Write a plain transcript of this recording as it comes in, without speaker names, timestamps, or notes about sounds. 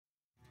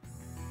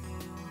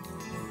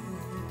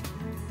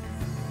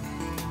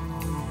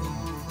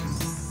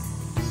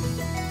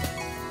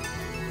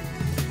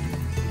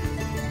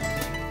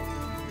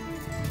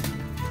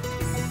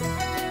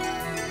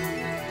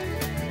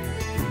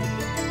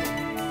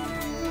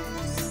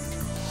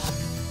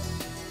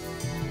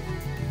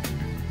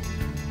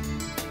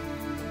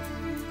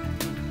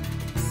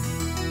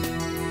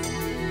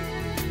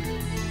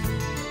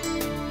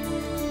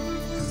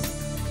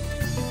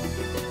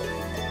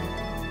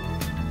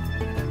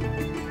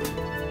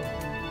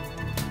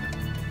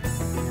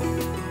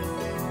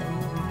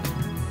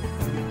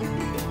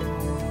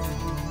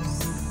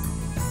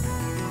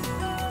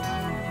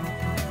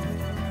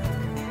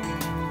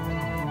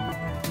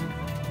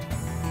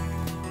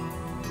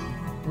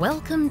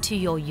Welcome to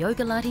your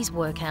Yogalates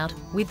workout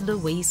with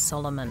Louise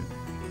Solomon.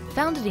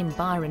 Founded in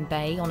Byron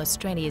Bay on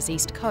Australia's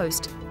east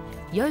coast,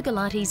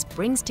 Yogalates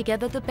brings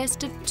together the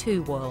best of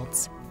two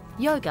worlds,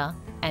 yoga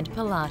and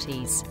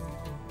Pilates.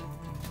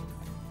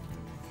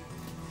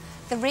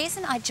 The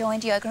reason I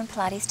joined yoga and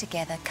Pilates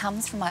together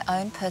comes from my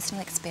own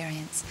personal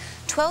experience.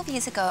 12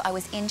 years ago, I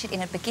was injured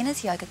in a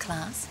beginner's yoga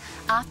class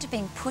after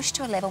being pushed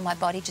to a level my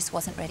body just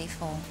wasn't ready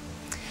for.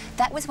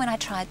 That was when I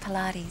tried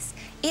Pilates.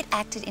 It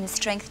acted in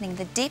strengthening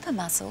the deeper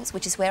muscles,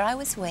 which is where I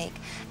was weak,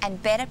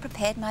 and better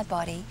prepared my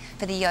body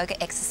for the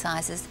yoga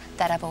exercises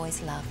that I've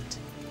always loved.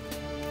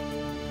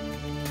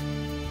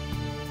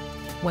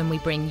 When we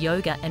bring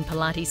yoga and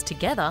Pilates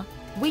together,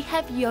 we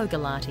have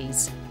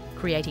Yogalates,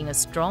 creating a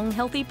strong,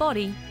 healthy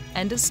body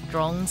and a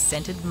strong,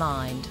 centered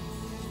mind.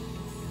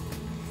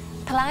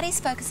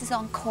 Pilates focuses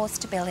on core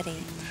stability.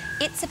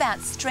 It's about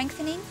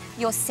strengthening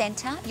your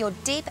center, your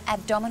deep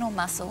abdominal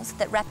muscles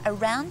that wrap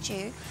around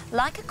you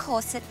like a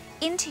corset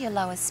into your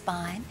lower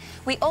spine.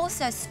 We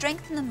also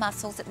strengthen the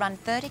muscles that run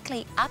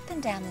vertically up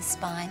and down the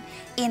spine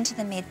into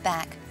the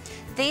mid-back.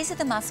 These are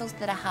the muscles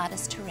that are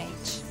hardest to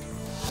reach.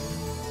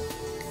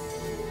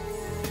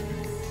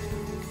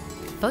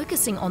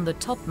 Focusing on the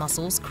top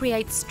muscles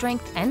creates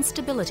strength and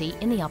stability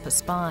in the upper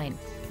spine,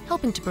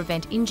 helping to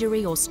prevent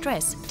injury or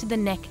stress to the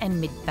neck and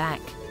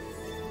mid-back.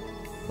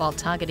 While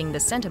targeting the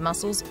centre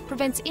muscles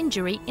prevents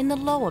injury in the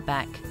lower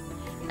back.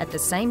 At the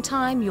same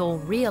time, you're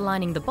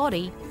realigning the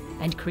body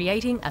and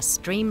creating a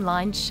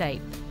streamlined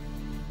shape.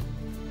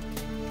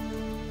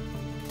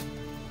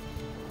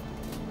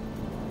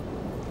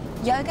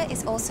 Yoga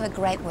is also a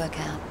great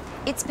workout.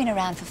 It's been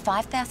around for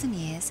 5,000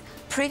 years,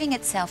 proving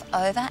itself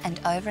over and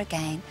over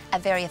again a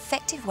very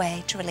effective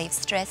way to relieve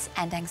stress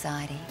and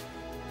anxiety.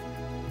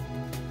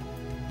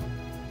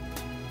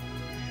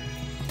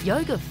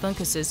 Yoga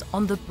focuses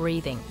on the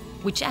breathing,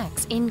 which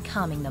acts in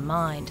calming the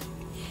mind.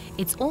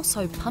 It's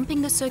also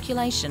pumping the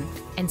circulation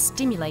and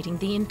stimulating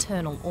the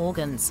internal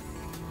organs,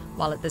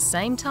 while at the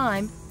same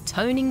time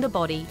toning the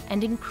body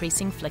and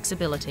increasing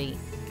flexibility.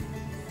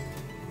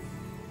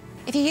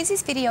 If you use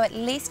this video at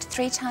least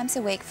 3 times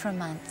a week for a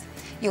month,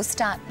 you'll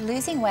start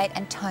losing weight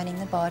and toning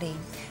the body.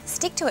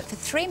 Stick to it for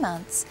 3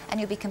 months and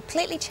you'll be a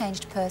completely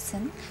changed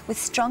person with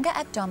stronger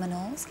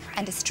abdominals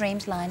and a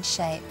streamlined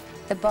shape,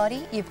 the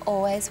body you've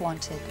always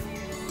wanted.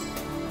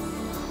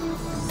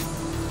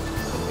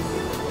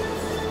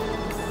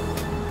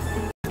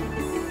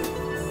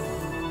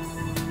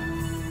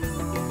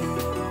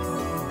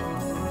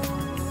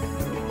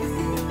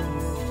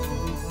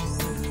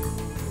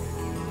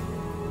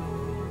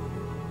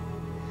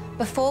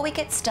 Before we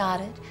get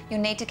started,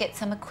 you'll need to get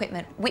some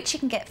equipment which you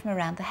can get from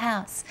around the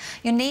house.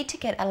 You'll need to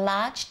get a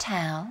large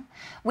towel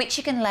which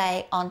you can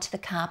lay onto the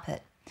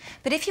carpet.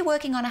 But if you're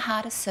working on a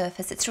harder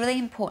surface, it's really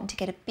important to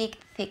get a big,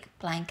 thick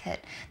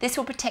blanket. This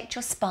will protect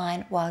your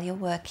spine while you're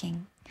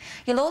working.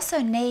 You'll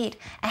also need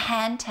a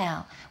hand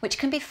towel, which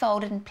can be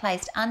folded and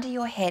placed under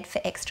your head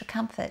for extra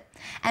comfort.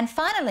 And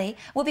finally,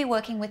 we'll be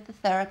working with the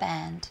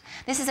TheraBand.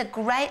 This is a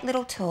great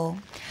little tool.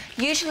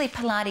 Usually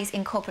Pilates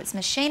incorporates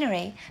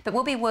machinery, but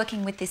we'll be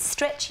working with this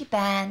stretchy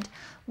band,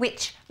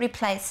 which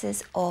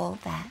replaces all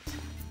that.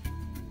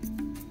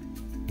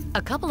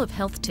 A couple of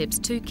health tips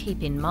to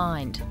keep in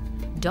mind.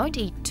 Don't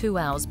eat 2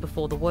 hours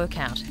before the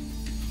workout.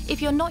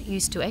 If you're not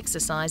used to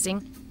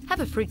exercising, have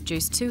a fruit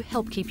juice to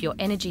help keep your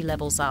energy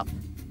levels up.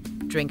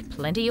 Drink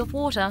plenty of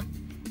water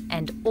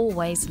and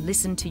always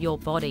listen to your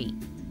body.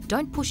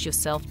 Don't push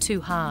yourself too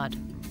hard.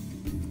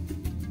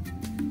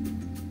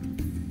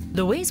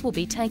 Louise will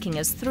be taking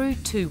us through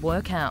 2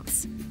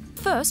 workouts.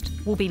 First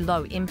will be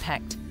low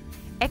impact,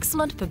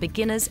 excellent for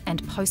beginners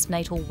and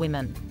postnatal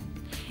women.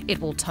 It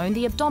will tone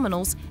the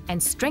abdominals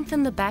and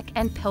strengthen the back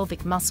and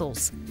pelvic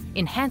muscles,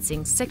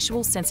 enhancing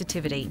sexual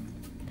sensitivity.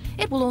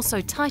 It will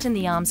also tighten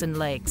the arms and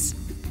legs.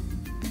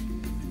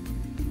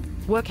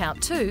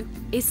 Workout 2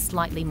 is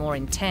slightly more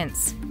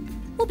intense.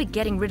 We'll be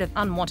getting rid of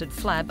unwanted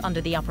flab under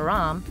the upper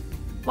arm,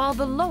 while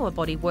the lower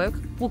body work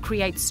will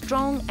create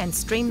strong and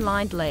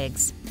streamlined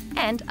legs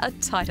and a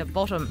tighter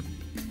bottom.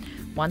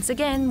 Once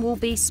again, we'll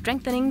be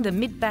strengthening the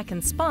mid-back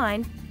and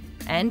spine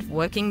and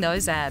working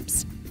those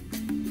abs.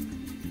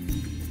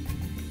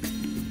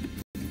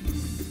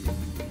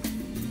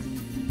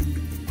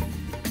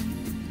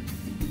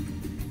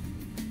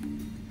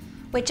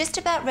 We're just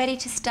about ready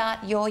to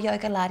start your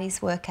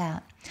Yogalates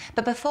workout.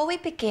 But before we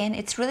begin,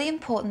 it's really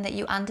important that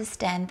you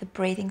understand the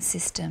breathing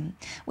system,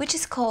 which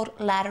is called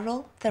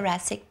lateral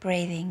thoracic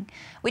breathing,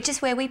 which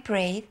is where we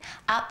breathe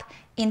up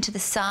into the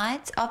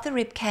sides of the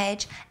rib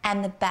cage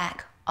and the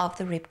back of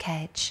the rib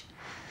cage.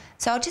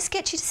 So I'll just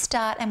get you to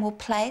start and we'll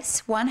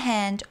place one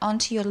hand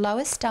onto your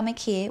lower stomach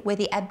here where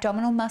the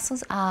abdominal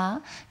muscles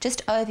are,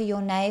 just over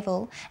your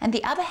navel, and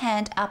the other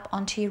hand up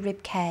onto your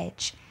rib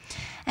cage.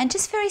 And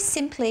just very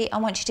simply, I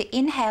want you to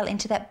inhale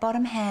into that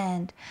bottom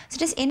hand. So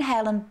just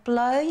inhale and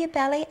blow your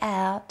belly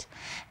out.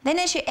 Then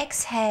as you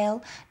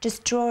exhale,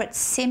 just draw it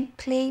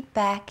simply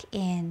back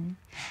in.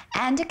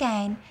 And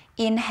again,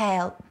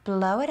 inhale,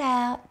 blow it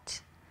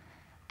out.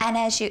 And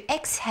as you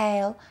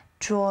exhale,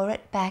 draw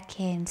it back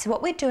in. So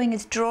what we're doing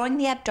is drawing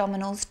the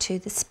abdominals to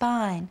the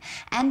spine.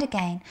 And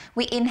again,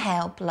 we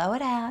inhale, blow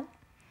it out.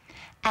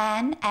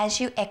 And as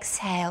you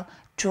exhale,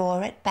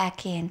 draw it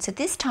back in. So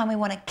this time we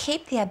want to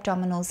keep the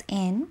abdominals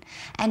in,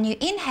 and you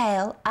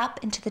inhale up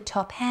into the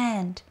top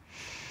hand.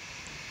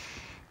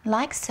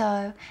 Like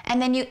so.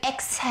 And then you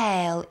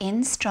exhale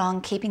in strong,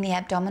 keeping the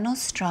abdominals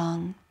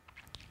strong.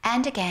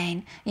 And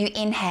again, you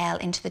inhale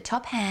into the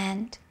top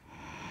hand.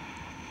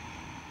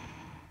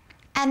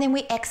 And then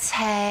we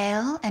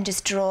exhale and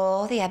just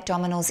draw the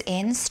abdominals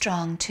in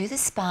strong to the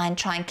spine.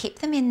 Try and keep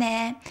them in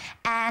there.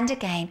 And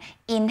again,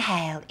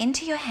 inhale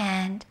into your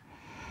hand.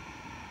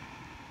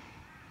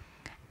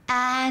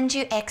 And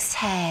you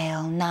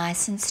exhale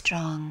nice and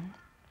strong.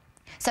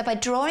 So by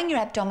drawing your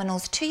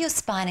abdominals to your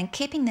spine and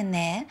keeping them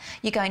there,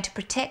 you're going to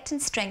protect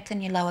and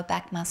strengthen your lower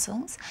back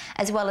muscles,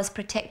 as well as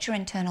protect your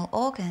internal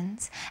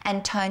organs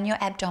and tone your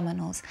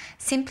abdominals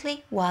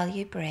simply while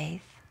you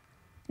breathe.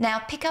 Now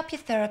pick up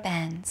your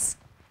TheraBands.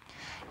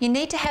 You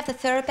need to have the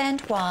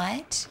TheraBand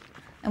wide,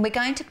 and we're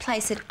going to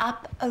place it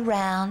up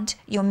around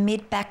your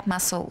mid-back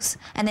muscles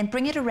and then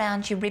bring it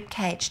around your rib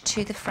cage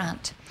to the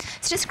front.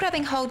 So just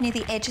grabbing hold near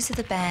the edges of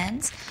the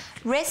bands,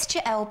 rest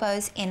your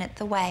elbows in at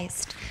the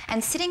waist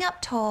and sitting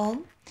up tall,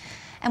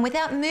 and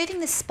without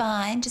moving the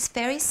spine, just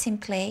very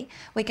simply,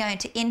 we're going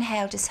to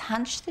inhale, just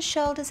hunch the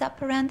shoulders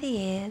up around the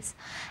ears,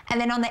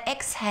 and then on the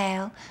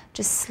exhale,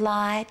 just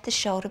slide the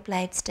shoulder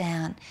blades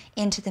down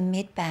into the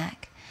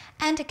mid-back.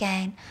 And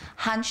again,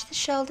 hunch the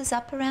shoulders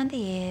up around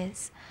the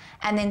ears,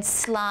 and then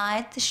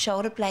slide the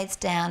shoulder blades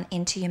down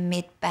into your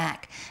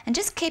mid-back. And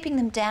just keeping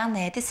them down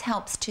there, this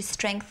helps to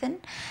strengthen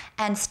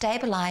and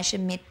stabilise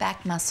your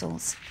mid-back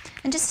muscles.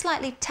 And just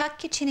slightly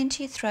tuck your chin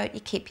into your throat,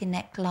 you keep your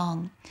neck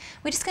long.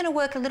 We're just going to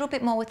work a little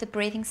bit more with the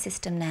breathing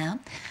system now.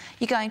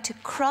 You're going to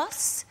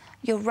cross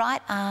your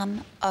right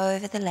arm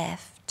over the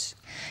left.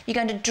 You're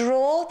going to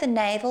draw the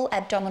navel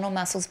abdominal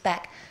muscles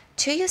back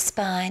to your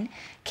spine,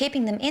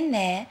 keeping them in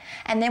there,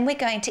 and then we're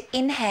going to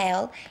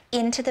inhale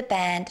into the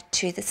band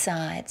to the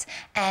sides,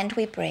 and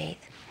we breathe.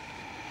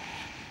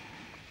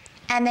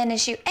 And then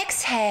as you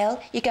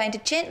exhale, you're going to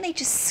gently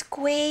just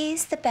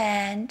squeeze the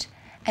band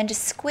and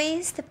just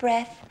squeeze the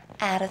breath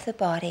out of the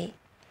body.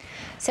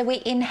 So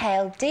we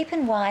inhale deep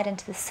and wide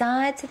into the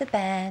sides of the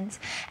bands,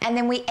 and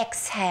then we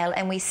exhale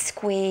and we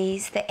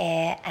squeeze the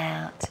air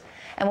out.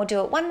 And we'll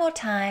do it one more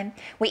time.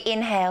 We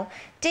inhale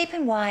deep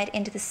and wide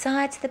into the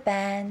sides of the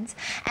bands,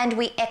 and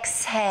we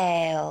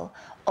exhale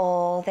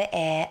all the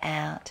air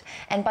out.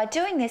 And by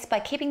doing this, by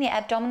keeping the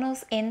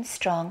abdominals in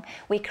strong,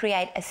 we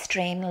create a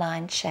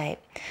streamlined shape.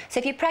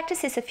 So if you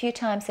practice this a few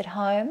times at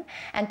home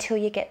until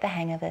you get the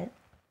hang of it.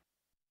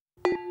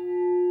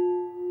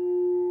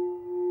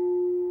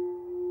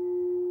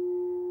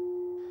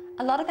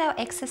 A lot of our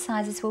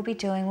exercises we'll be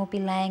doing will be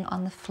laying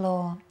on the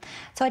floor.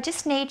 So I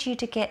just need you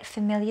to get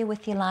familiar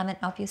with the alignment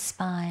of your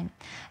spine.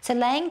 So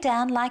laying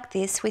down like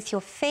this with your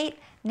feet,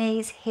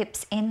 knees,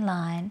 hips in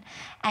line.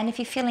 And if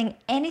you're feeling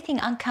anything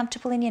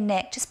uncomfortable in your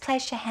neck, just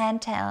place your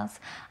hand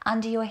towels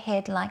under your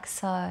head like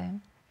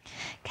so.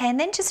 Okay, and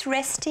then just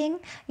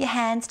resting your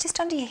hands just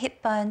under your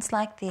hip bones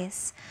like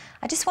this.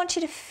 I just want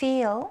you to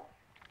feel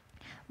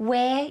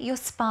where your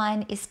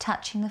spine is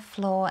touching the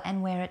floor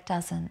and where it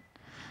doesn't.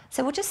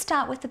 So we'll just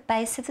start with the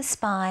base of the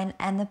spine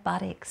and the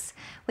buttocks.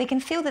 We can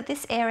feel that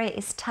this area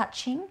is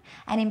touching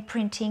and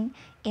imprinting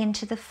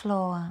into the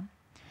floor.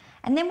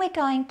 And then we're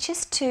going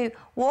just to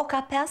walk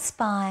up our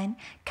spine,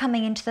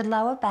 coming into the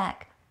lower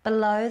back,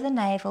 below the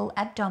navel,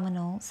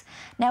 abdominals.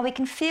 Now we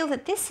can feel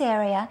that this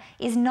area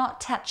is not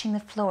touching the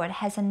floor. It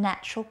has a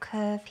natural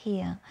curve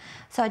here.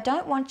 So I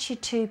don't want you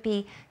to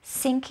be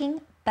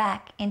sinking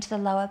back into the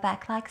lower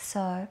back like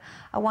so.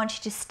 I want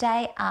you to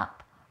stay up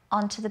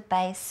onto the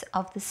base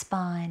of the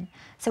spine.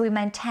 So we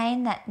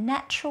maintain that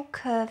natural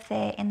curve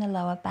there in the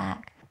lower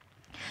back.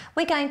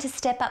 We're going to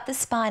step up the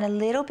spine a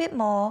little bit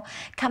more,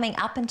 coming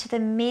up into the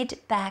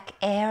mid-back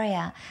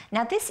area.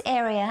 Now this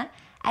area,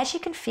 as you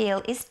can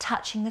feel, is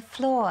touching the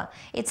floor.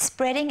 It's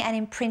spreading and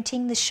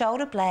imprinting the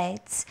shoulder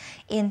blades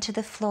into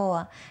the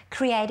floor,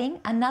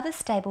 creating another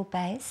stable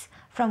base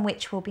from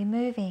which we'll be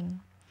moving.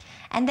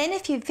 And then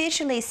if you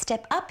visually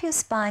step up your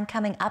spine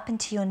coming up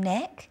into your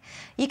neck,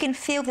 you can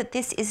feel that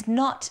this is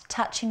not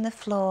touching the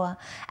floor.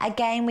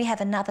 Again, we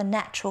have another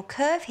natural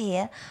curve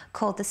here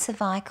called the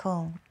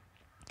cervical.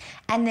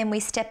 And then we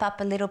step up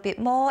a little bit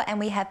more and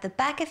we have the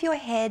back of your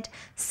head,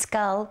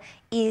 skull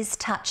is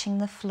touching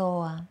the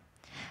floor.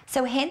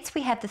 So hence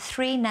we have the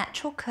three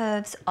natural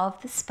curves of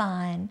the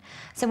spine.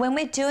 So when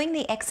we're doing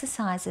the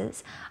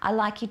exercises, I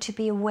like you to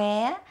be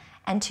aware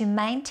and to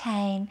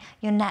maintain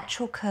your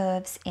natural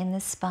curves in the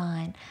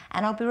spine.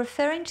 And I'll be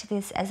referring to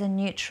this as a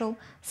neutral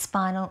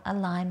spinal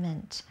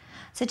alignment.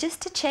 So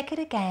just to check it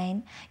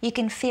again, you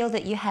can feel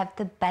that you have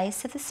the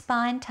base of the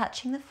spine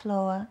touching the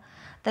floor,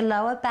 the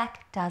lower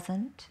back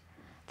doesn't,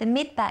 the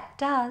mid-back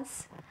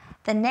does,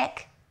 the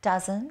neck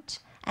doesn't,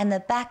 and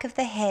the back of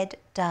the head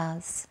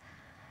does.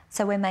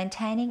 So we're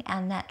maintaining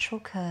our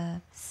natural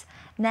curves.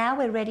 Now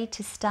we're ready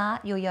to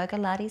start your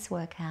Yogalates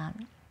workout.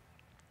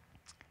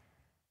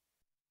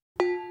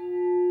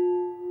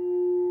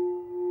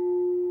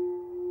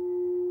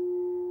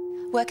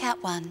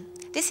 Workout 1.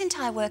 This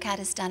entire workout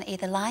is done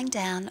either lying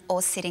down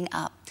or sitting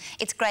up.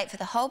 It's great for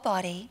the whole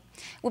body.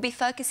 We'll be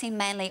focusing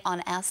mainly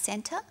on our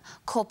centre,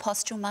 core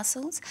postural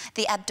muscles,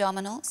 the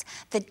abdominals,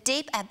 the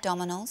deep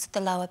abdominals,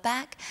 the lower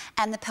back,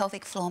 and the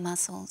pelvic floor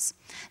muscles.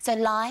 So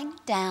lying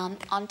down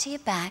onto your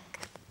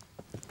back,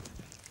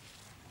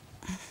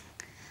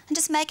 and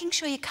just making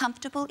sure you're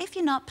comfortable. If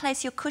you're not,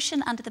 place your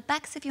cushion under the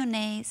backs of your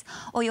knees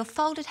or your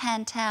folded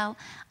hand towel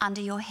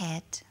under your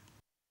head.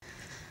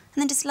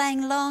 And then just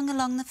laying long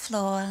along the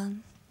floor,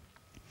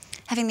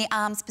 having the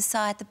arms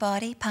beside the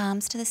body,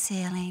 palms to the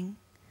ceiling.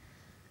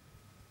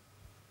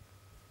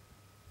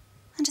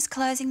 And just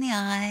closing the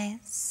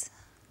eyes.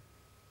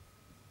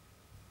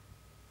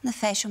 And the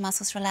facial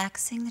muscles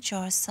relaxing, the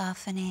jaw is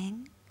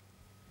softening.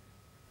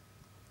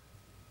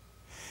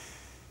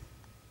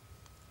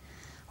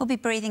 We'll be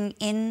breathing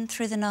in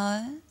through the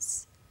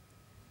nose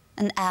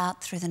and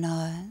out through the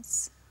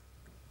nose.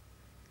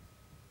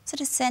 So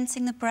just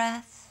sensing the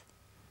breath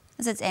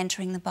as it's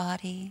entering the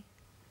body,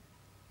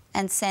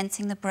 and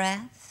sensing the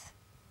breath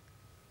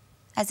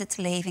as it's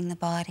leaving the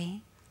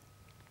body.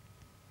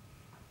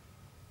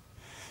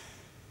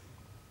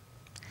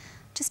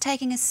 Just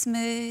taking a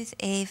smooth,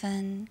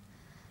 even,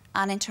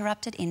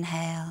 uninterrupted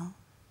inhale,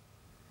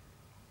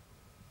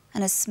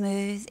 and a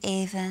smooth,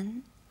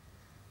 even,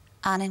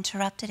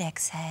 uninterrupted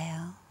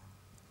exhale.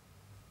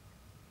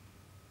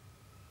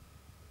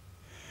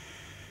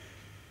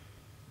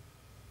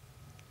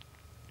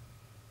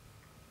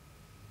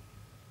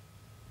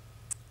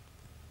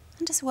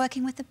 And just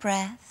working with the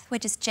breath, we're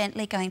just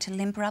gently going to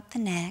limber up the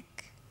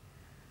neck.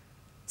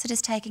 So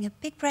just taking a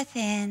big breath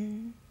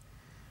in,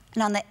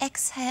 and on the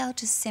exhale,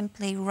 just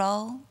simply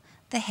roll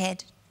the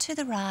head to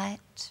the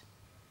right.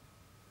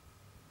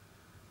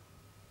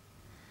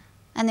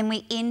 And then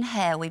we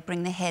inhale, we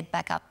bring the head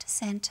back up to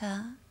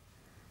centre.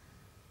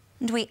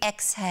 And we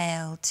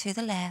exhale to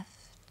the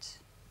left.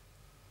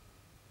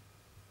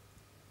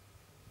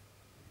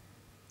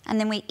 And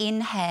then we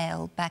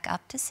inhale back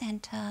up to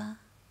centre.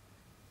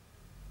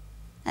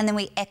 And then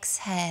we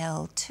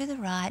exhale to the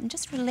right, and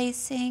just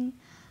releasing,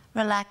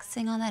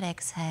 relaxing on that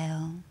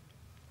exhale.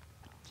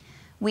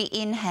 We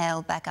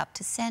inhale back up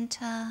to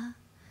centre.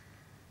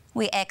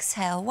 We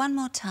exhale one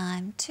more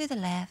time to the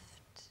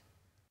left.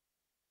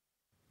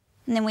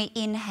 And then we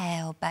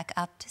inhale back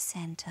up to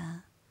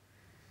centre.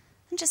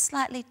 And just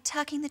slightly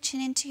tucking the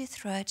chin into your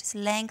throat, just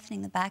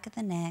lengthening the back of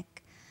the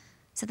neck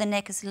so the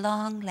neck is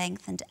long,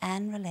 lengthened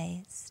and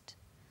released.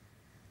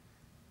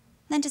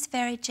 Then just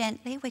very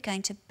gently, we're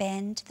going to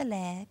bend the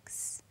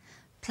legs,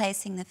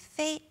 placing the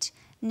feet,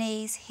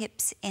 knees,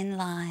 hips in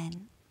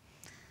line.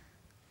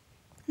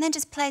 And then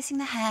just placing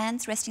the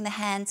hands, resting the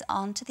hands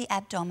onto the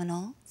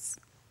abdominals.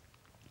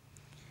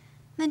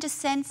 And then just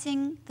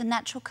sensing the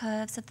natural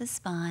curves of the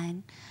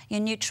spine, your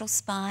neutral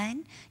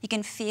spine. You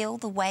can feel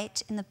the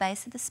weight in the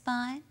base of the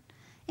spine,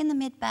 in the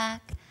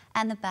mid-back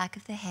and the back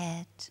of the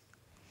head.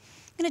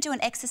 I'm going to do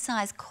an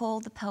exercise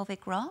called the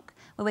pelvic rock,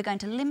 where we're going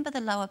to limber the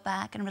lower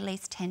back and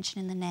release tension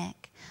in the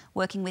neck,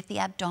 working with the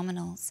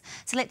abdominals.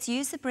 So let's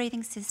use the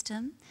breathing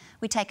system.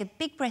 We take a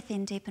big breath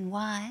in deep and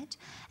wide,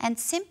 and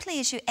simply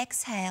as you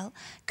exhale,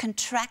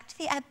 contract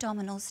the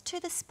abdominals to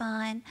the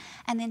spine,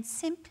 and then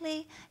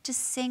simply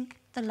just sink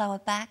the lower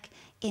back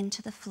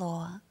into the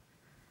floor.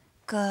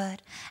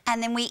 Good.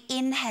 And then we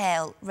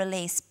inhale,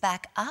 release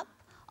back up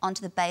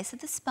onto the base of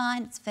the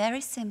spine. It's very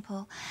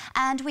simple.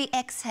 And we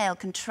exhale,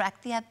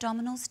 contract the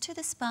abdominals to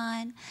the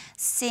spine,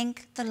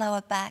 sink the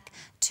lower back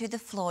to the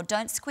floor.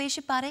 Don't squeeze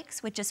your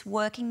buttocks, we're just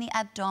working the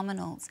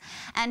abdominals.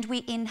 And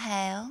we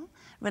inhale,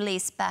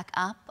 release back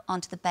up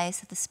onto the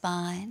base of the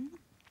spine.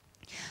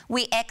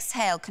 We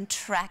exhale,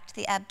 contract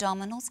the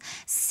abdominals,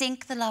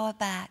 sink the lower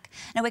back.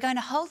 Now we're going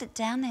to hold it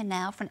down there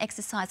now for an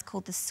exercise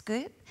called the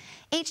scoop.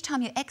 Each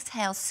time you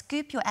exhale,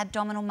 scoop your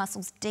abdominal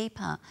muscles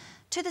deeper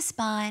to the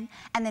spine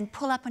and then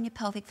pull up on your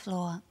pelvic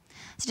floor.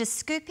 So just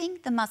scooping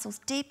the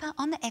muscles deeper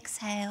on the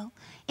exhale,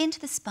 into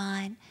the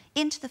spine,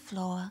 into the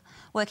floor,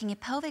 working your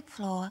pelvic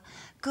floor.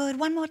 Good,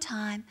 one more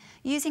time,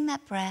 using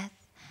that breath.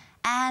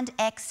 And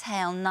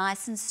exhale,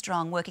 nice and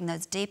strong, working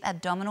those deep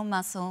abdominal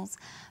muscles,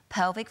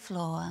 pelvic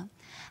floor.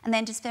 And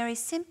then just very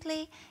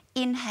simply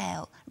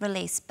inhale,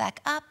 release back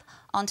up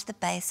onto the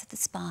base of the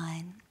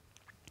spine.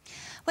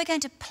 We're going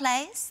to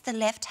place the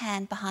left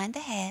hand behind the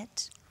head.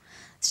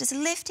 It's just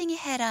lifting your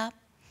head up.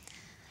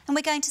 And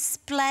we're going to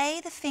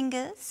splay the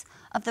fingers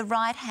of the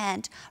right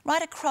hand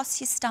right across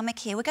your stomach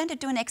here. We're going to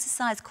do an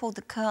exercise called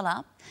the curl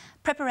up.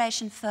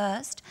 Preparation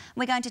first.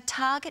 We're going to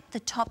target the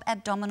top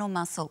abdominal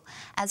muscle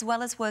as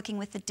well as working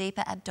with the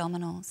deeper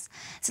abdominals.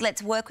 So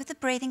let's work with the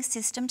breathing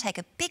system. Take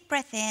a big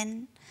breath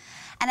in.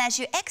 And as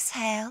you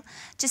exhale,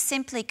 just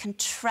simply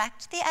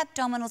contract the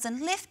abdominals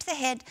and lift the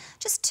head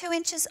just 2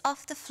 inches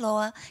off the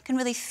floor. You can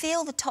really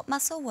feel the top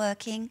muscle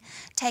working.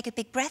 Take a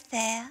big breath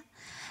there.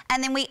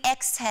 And then we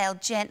exhale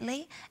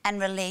gently and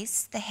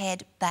release the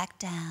head back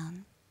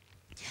down.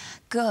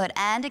 Good,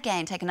 and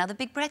again, take another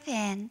big breath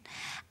in,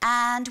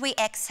 and we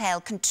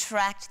exhale,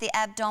 contract the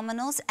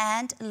abdominals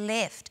and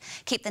lift.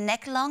 Keep the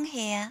neck long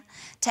here,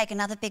 take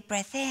another big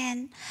breath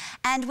in,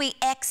 and we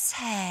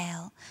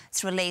exhale.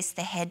 Let's release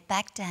the head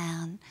back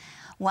down.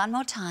 One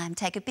more time,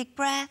 take a big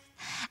breath,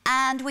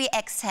 and we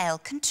exhale,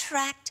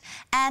 contract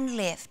and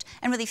lift,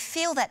 and really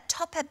feel that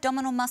top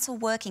abdominal muscle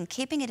working,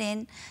 keeping it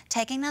in,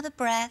 taking another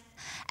breath,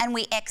 and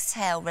we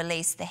exhale,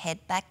 release the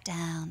head back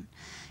down.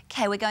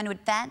 Okay, we're going to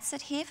advance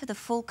it here for the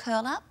full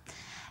curl up.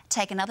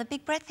 Take another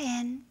big breath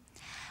in,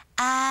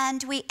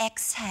 and we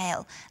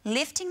exhale,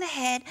 lifting the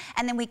head,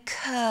 and then we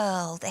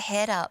curl the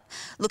head up,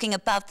 looking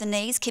above the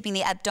knees, keeping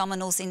the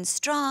abdominals in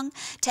strong.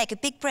 Take a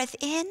big breath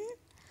in,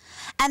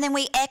 and then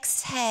we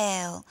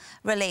exhale,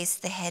 release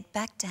the head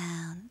back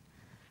down.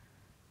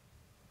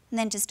 And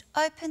then just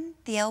open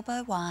the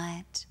elbow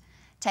wide.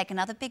 Take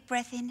another big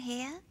breath in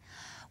here.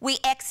 We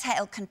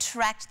exhale,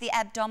 contract the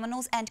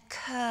abdominals and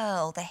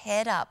curl the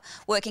head up,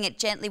 working it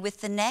gently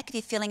with the neck. If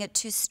you're feeling it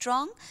too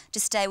strong,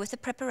 just stay with the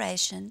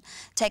preparation.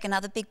 Take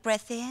another big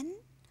breath in,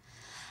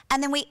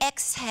 and then we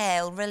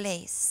exhale,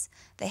 release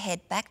the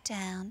head back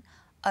down,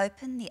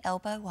 open the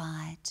elbow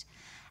wide.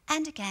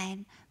 And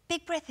again,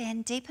 big breath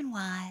in, deep and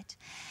wide.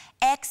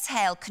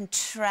 Exhale,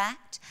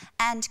 contract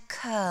and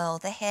curl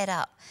the head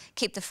up.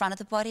 Keep the front of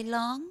the body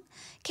long,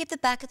 keep the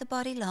back of the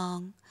body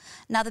long.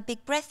 Another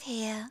big breath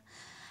here,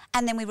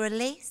 and then we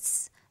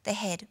release the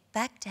head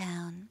back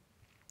down.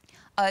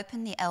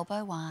 Open the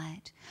elbow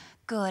wide.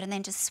 Good, and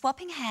then just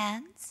swapping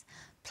hands,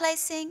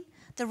 placing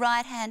the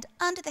right hand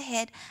under the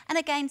head, and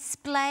again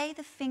splay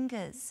the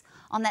fingers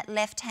on that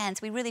left hand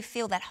so we really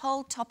feel that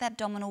whole top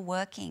abdominal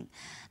working.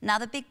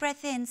 Another big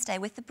breath in, stay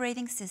with the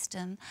breathing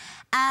system,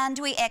 and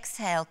we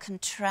exhale,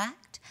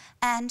 contract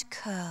and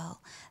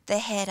curl the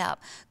head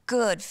up.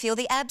 Good, feel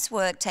the abs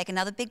work. Take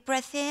another big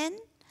breath in,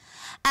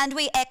 and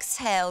we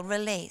exhale,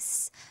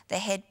 release the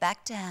head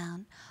back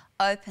down,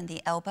 open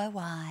the elbow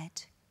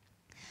wide.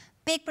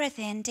 Big breath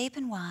in, deep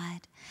and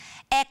wide.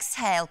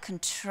 Exhale,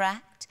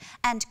 contract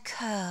and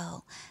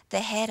curl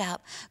the head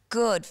up.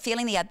 Good,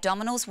 feeling the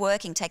abdominals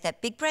working. Take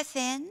that big breath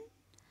in,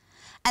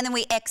 and then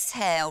we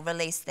exhale,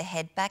 release the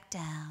head back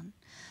down.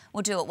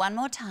 We'll do it one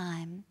more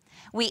time.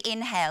 We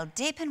inhale,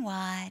 deep and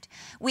wide.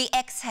 We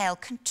exhale,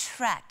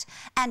 contract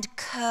and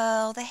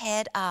curl the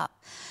head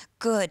up.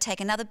 Good,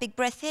 take another big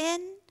breath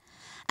in,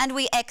 and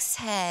we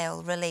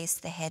exhale, release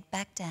the head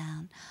back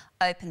down.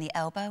 Open the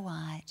elbow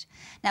wide.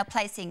 Now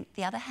placing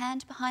the other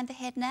hand behind the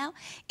head now,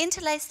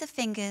 interlace the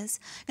fingers.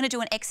 I'm going to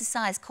do an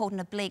exercise called an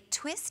oblique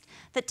twist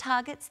that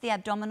targets the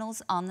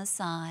abdominals on the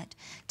side.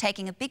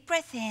 Taking a big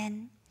breath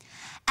in,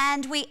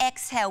 and we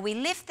exhale. We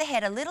lift the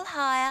head a little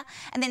higher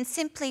and then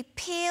simply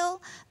peel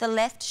the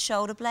left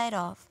shoulder blade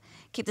off.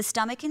 Keep the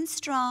stomach in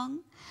strong.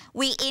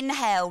 We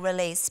inhale,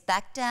 release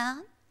back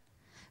down.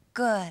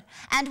 Good.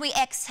 And we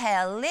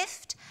exhale,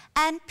 lift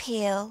and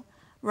peel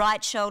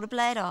right shoulder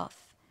blade off.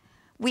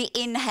 We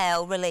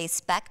inhale, release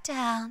back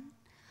down.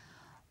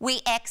 We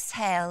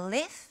exhale,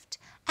 lift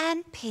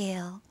and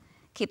peel.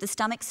 Keep the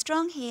stomach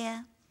strong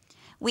here.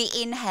 We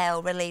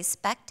inhale, release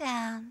back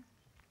down.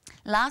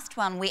 Last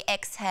one, we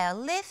exhale,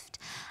 lift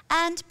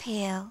and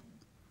peel.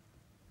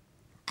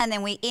 And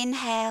then we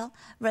inhale,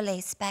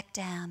 release back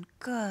down.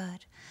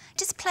 Good.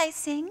 Just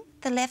placing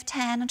the left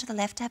hand onto the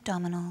left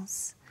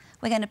abdominals.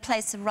 We're going to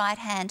place the right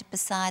hand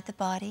beside the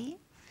body.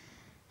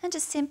 And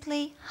just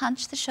simply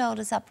hunch the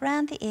shoulders up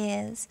round the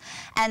ears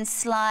and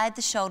slide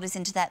the shoulders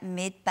into that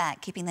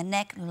mid-back, keeping the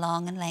neck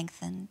long and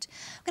lengthened.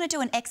 We're going to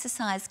do an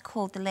exercise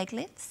called the leg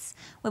lifts,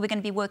 where we're going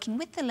to be working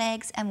with the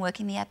legs and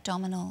working the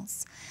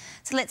abdominals.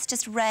 So let's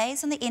just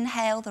raise on the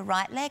inhale the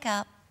right leg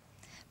up,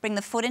 bring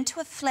the foot into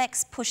a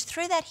flex, push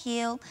through that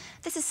heel.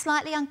 If this is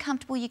slightly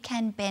uncomfortable, you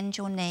can bend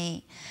your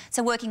knee.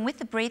 So working with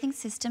the breathing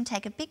system,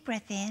 take a big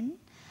breath in,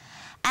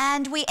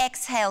 and we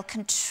exhale,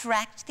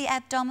 contract the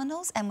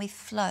abdominals, and we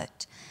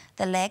float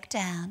the leg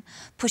down,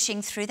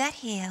 pushing through that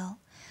heel.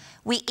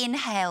 We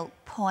inhale,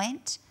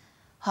 point,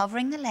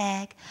 hovering the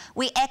leg.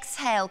 We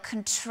exhale,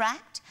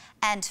 contract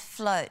and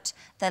float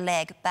the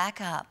leg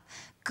back up.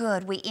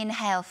 Good. We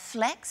inhale,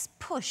 flex,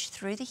 push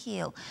through the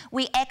heel.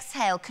 We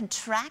exhale,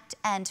 contract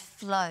and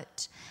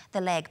float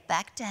the leg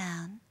back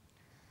down.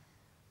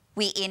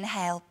 We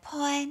inhale,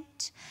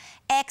 point.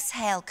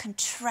 Exhale,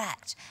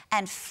 contract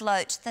and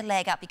float the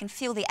leg up. You can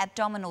feel the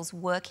abdominals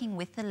working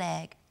with the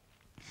leg.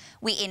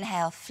 We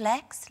inhale,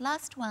 flex,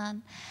 last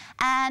one,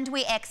 and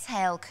we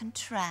exhale,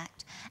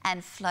 contract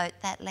and float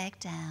that leg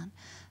down.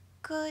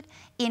 Good.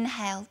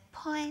 Inhale,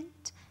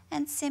 point,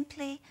 and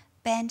simply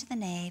bend the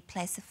knee,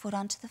 place the foot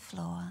onto the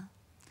floor.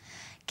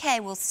 Okay,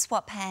 we'll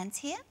swap hands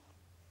here.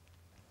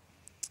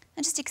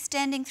 And just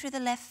extending through the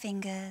left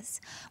fingers.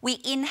 We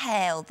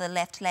inhale the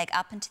left leg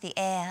up into the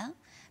air.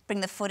 Bring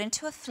the foot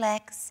into a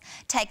flex,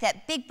 take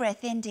that big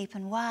breath in deep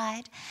and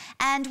wide,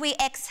 and we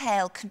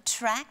exhale,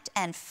 contract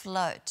and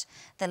float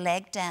the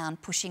leg down,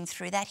 pushing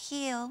through that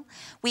heel.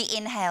 We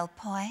inhale,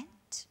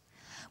 point.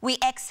 We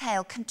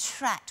exhale,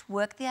 contract,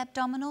 work the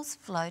abdominals,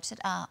 float it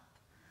up.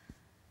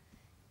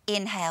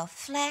 Inhale,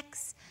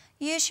 flex.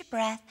 Use your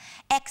breath.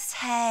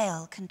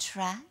 Exhale,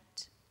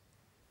 contract.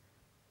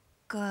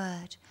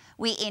 Good.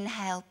 We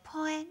inhale,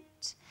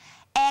 point.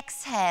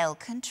 Exhale,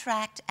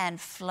 contract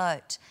and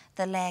float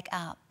the leg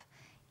up.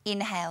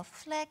 Inhale,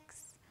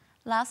 flex.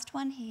 Last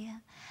one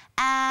here.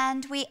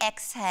 And we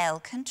exhale,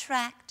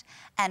 contract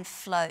and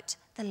float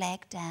the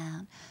leg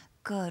down.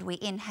 Good. We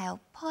inhale,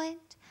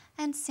 point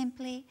and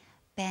simply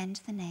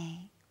bend the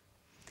knee.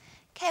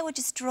 Okay, we'll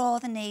just draw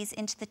the knees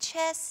into the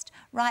chest.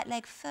 Right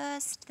leg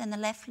first, then the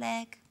left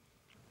leg.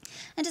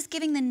 And just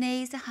giving the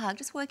knees a hug,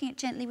 just working it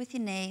gently with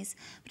your knees,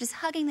 but just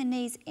hugging the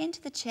knees into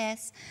the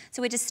chest.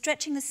 So we're just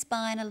stretching the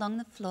spine along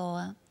the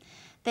floor.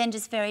 Then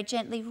just very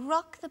gently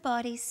rock the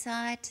body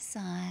side to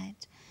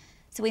side.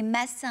 So we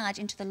massage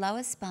into the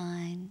lower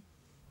spine.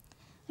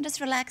 And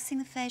just relaxing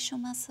the facial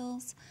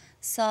muscles,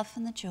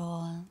 soften the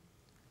jaw.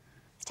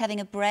 Just having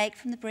a break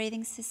from the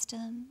breathing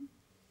system.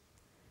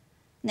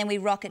 And then we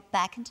rock it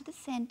back into the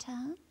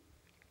centre.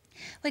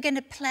 We're going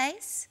to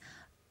place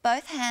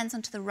both hands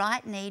onto the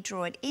right knee,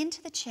 draw it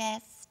into the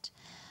chest.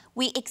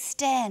 We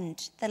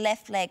extend the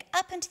left leg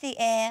up into the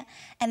air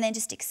and then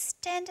just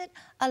extend it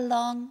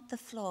along the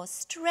floor,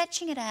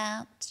 stretching it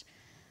out.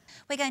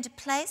 We're going to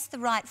place the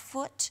right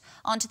foot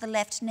onto the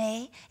left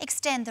knee,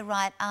 extend the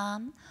right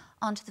arm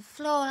onto the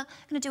floor. I'm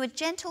going to do a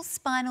gentle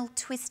spinal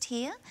twist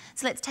here.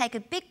 So let's take a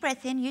big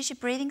breath in, use your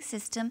breathing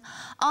system.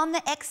 On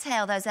the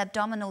exhale, those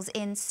abdominals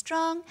in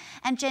strong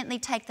and gently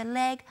take the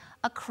leg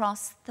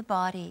across the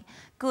body.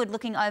 Good,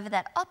 looking over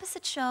that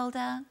opposite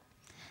shoulder.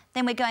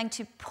 Then we're going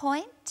to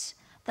point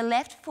the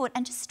left foot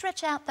and just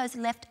stretch out those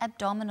left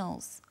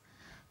abdominals.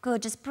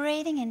 Good, just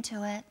breathing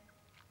into it.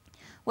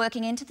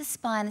 Working into the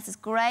spine, this is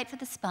great for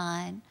the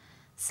spine.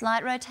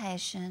 Slight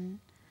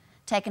rotation.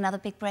 Take another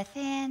big breath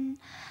in.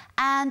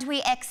 And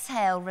we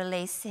exhale,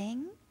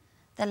 releasing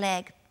the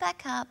leg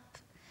back up.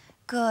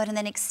 Good, and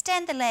then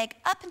extend the leg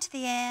up into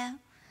the air.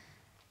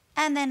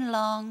 And then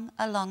long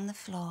along the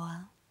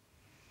floor.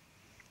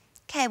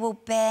 Okay, we'll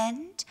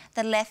bend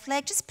the left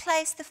leg. Just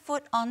place the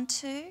foot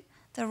onto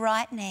the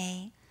right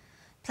knee.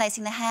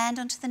 Placing the hand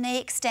onto the knee,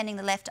 extending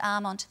the left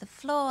arm onto the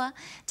floor.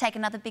 Take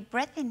another big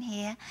breath in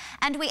here.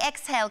 And we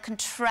exhale,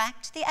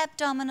 contract the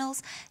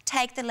abdominals.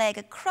 Take the leg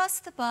across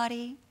the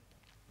body.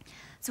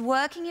 So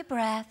working your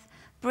breath,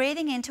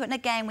 breathing into it. And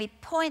again, we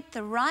point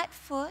the right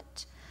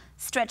foot,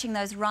 stretching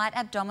those right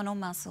abdominal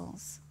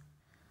muscles.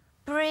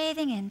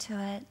 Breathing into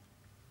it.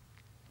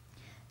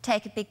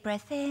 Take a big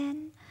breath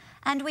in.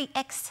 And we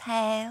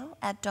exhale,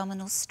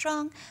 abdominals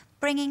strong,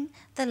 bringing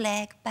the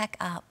leg back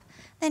up.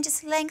 Then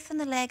just lengthen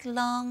the leg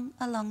long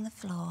along the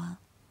floor.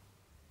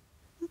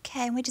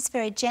 Okay, and we're just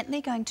very gently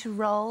going to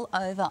roll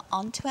over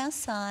onto our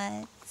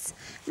sides.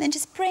 And then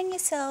just bring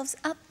yourselves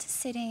up to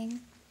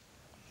sitting.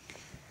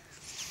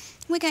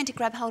 We're going to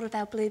grab hold of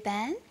our blue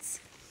bands.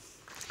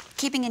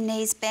 Keeping your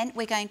knees bent,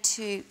 we're going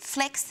to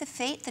flex the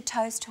feet, the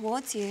toes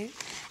towards you,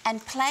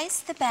 and place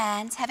the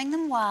bands, having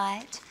them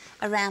wide,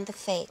 around the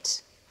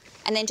feet.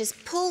 And then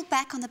just pull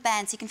back on the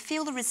bands. You can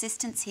feel the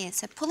resistance here.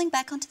 So pulling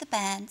back onto the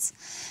bands.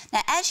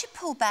 Now as you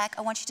pull back,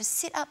 I want you to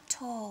sit up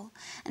tall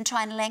and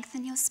try and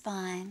lengthen your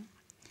spine.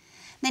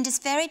 And then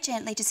just very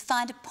gently, just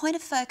find a point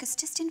of focus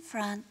just in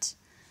front.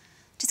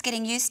 Just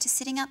getting used to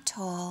sitting up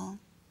tall.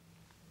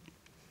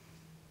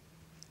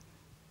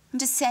 And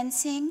just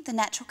sensing the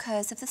natural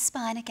curves of the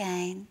spine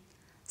again.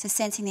 So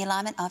sensing the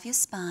alignment of your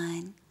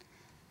spine.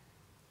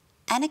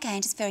 And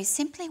again, just very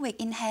simply, we're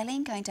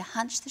inhaling, going to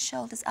hunch the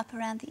shoulders up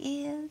around the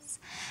ears,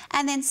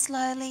 and then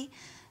slowly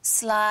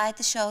slide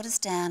the shoulders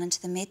down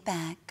into the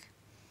mid-back.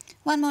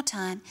 One more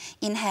time.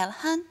 Inhale,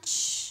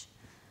 hunch,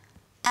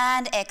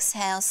 and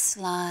exhale,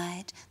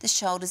 slide the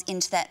shoulders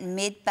into that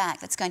mid-back.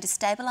 That's going to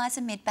stabilise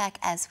the mid-back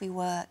as we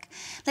work.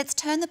 Let's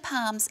turn the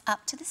palms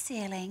up to the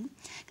ceiling.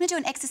 I'm going to do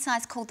an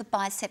exercise called the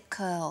bicep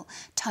curl,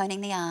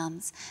 toning the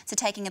arms. So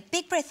taking a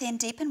big breath in,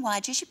 deep and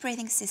wide, use your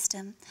breathing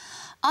system.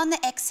 On the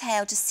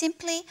exhale, just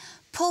simply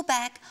pull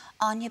back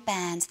on your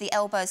bands. The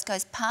elbows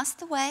goes past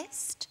the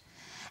waist.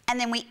 And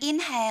then we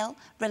inhale,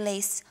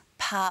 release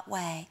part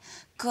way.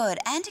 Good.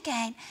 And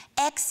again,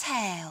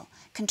 exhale,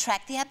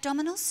 contract the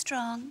abdominals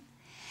strong.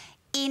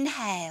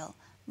 Inhale,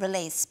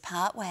 release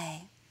part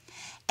way.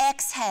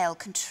 Exhale,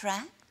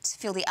 contract.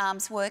 Feel the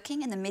arms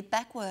working and the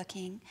mid-back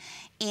working.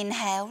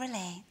 Inhale,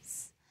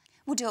 release.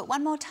 We'll do it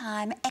one more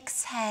time.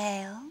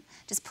 Exhale,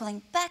 just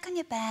pulling back on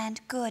your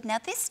band. Good. Now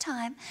this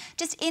time,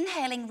 just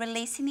inhaling,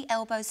 releasing the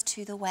elbows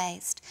to the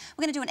waist.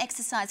 We're going to do an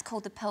exercise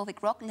called the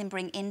pelvic rock,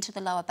 limbering into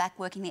the lower back,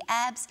 working the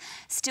abs,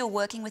 still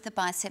working with the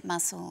bicep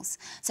muscles.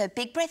 So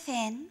big breath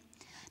in.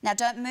 Now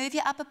don't move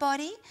your upper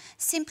body.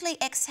 Simply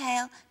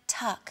exhale,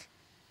 tuck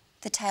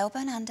the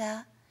tailbone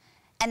under.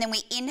 And then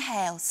we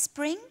inhale,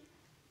 spring,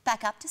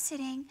 back up to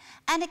sitting.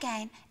 And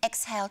again,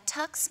 exhale,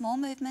 tuck, small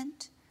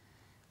movement.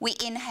 We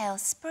inhale,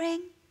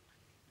 spring.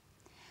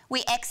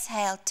 We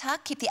exhale,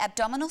 tuck, keep the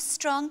abdominals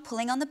strong,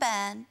 pulling on the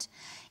band.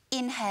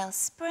 Inhale,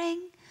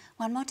 spring.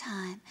 One more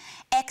time.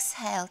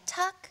 Exhale,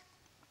 tuck.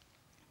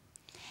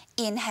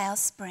 Inhale,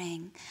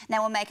 spring.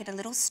 Now we'll make it a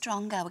little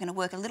stronger. We're going to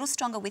work a little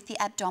stronger with the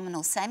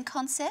abdominals. Same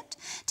concept.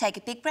 Take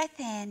a big breath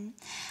in.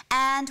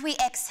 And we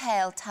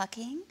exhale,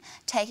 tucking,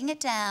 taking it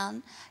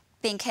down,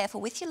 being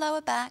careful with your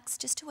lower backs,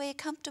 just to where you're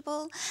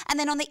comfortable. And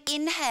then on the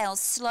inhale,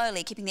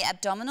 slowly, keeping the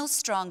abdominals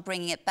strong,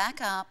 bringing it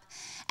back up.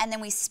 And then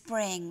we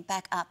spring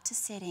back up to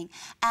sitting.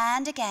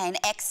 And again,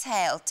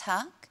 exhale,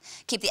 tuck.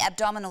 Keep the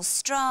abdominals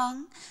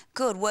strong.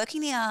 Good,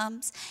 working the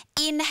arms.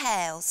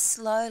 Inhale,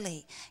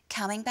 slowly,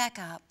 coming back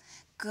up.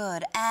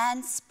 Good,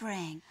 and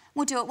spring.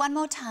 We'll do it one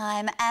more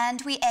time,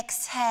 and we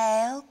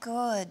exhale.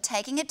 Good,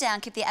 taking it down,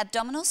 keep the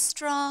abdominals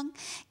strong,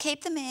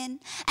 keep them in,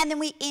 and then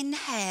we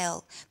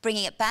inhale,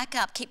 bringing it back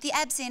up. Keep the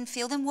abs in,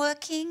 feel them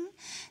working,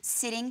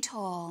 sitting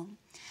tall.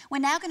 We're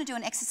now going to do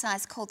an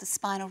exercise called the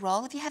spinal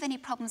roll. If you have any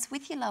problems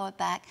with your lower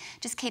back,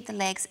 just keep the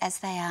legs as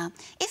they are.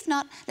 If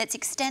not, let's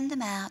extend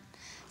them out.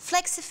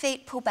 Flex the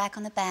feet, pull back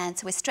on the band,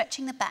 so we're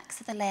stretching the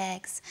backs of the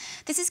legs.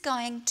 This is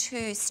going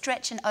to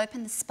stretch and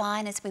open the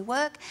spine as we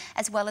work,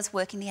 as well as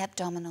working the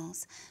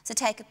abdominals. So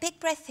take a big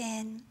breath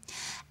in,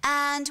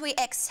 and we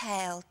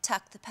exhale.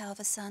 Tuck the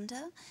pelvis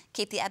under,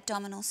 keep the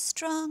abdominals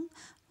strong,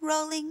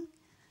 rolling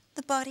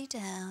the body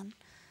down.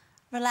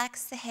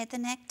 Relax the head, the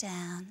neck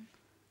down.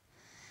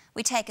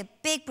 We take a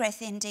big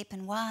breath in, deep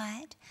and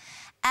wide.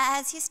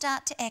 As you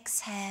start to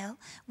exhale,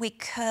 we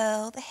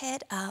curl the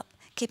head up,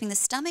 keeping the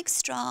stomach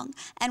strong,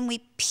 and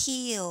we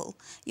peel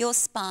your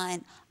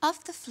spine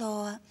off the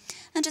floor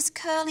and just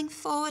curling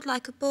forward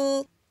like a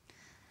ball.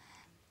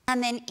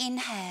 And then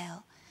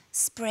inhale,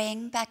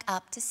 spring back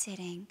up to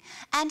sitting.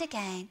 And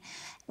again,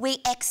 we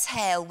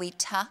exhale, we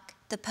tuck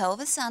the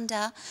pelvis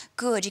under.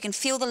 Good, you can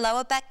feel the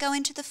lower back go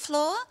into the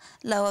floor.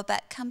 Lower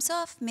back comes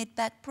off, mid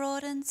back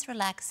broadens,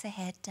 relax the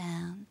head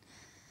down.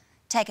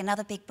 Take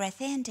another big breath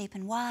in, deep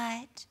and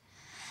wide.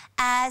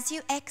 As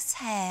you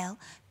exhale,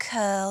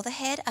 curl the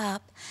head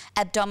up,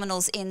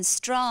 abdominals in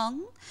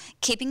strong,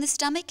 keeping the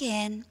stomach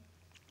in,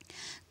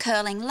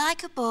 curling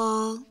like a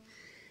ball,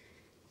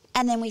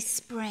 and then we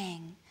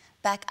spring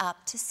back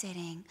up to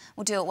sitting.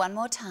 We'll do it one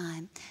more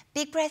time.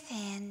 Big breath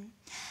in,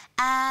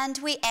 and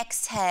we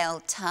exhale,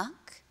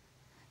 tuck.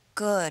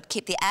 Good,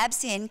 keep the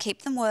abs in,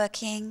 keep them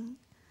working.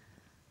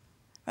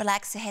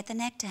 Relax the head, the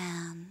neck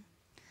down.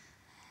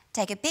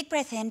 Take a big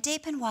breath in,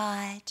 deep and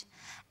wide.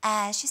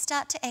 As you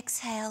start to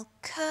exhale,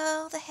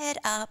 curl the head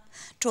up,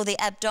 draw the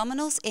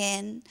abdominals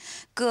in.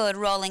 Good,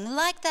 rolling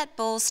like that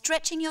ball,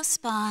 stretching your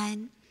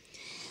spine.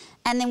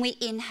 And then we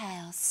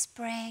inhale,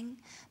 spring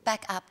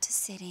back up to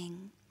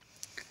sitting.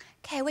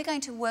 Okay, we're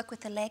going to work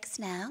with the legs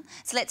now.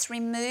 So let's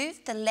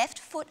remove the left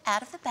foot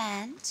out of the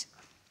band,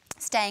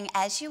 staying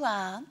as you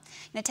are.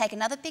 You're going to take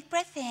another big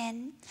breath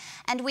in,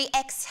 and we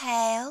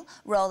exhale,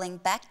 rolling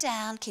back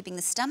down, keeping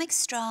the stomach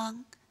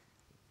strong.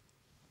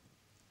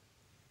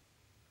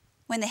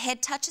 When the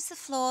head touches the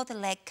floor, the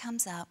leg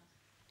comes up.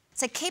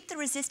 So keep the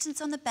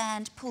resistance on the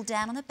band, pull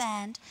down on the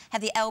band,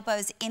 have the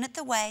elbows in at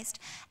the waist,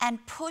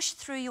 and push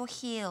through your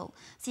heel.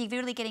 So you're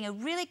really getting a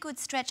really good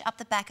stretch up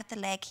the back of the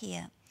leg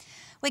here.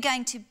 We're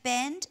going to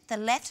bend the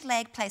left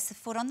leg, place the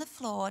foot on the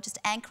floor, just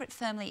anchor it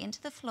firmly into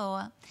the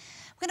floor.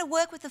 We're going to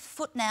work with the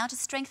foot now,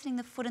 just strengthening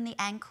the foot and the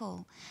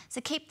ankle.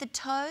 So keep the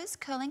toes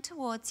curling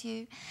towards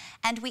you,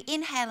 and we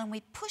inhale and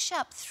we push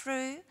up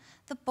through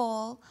the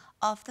ball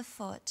of the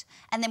foot.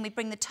 And then we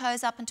bring the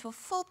toes up into a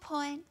full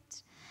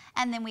point,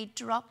 and then we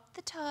drop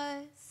the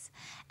toes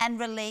and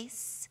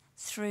release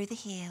through the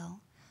heel.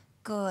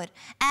 Good.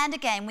 And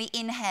again, we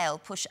inhale,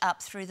 push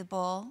up through the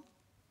ball.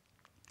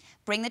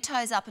 Bring the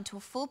toes up into a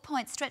full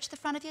point, stretch the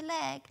front of your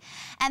leg.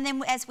 And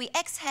then as we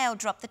exhale,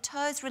 drop the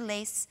toes,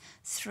 release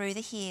through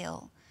the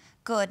heel.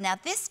 Good. Now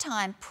this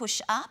time, push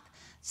up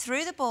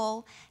through the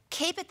ball,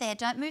 keep it there,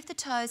 don't move the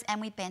toes, and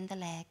we bend the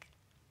leg.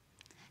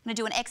 I'm going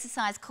to do an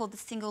exercise called the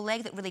single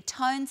leg that really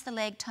tones the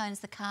leg, tones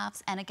the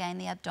calves, and again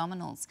the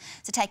abdominals.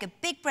 So take a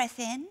big breath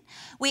in.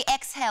 We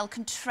exhale,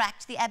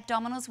 contract the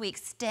abdominals. We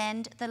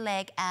extend the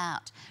leg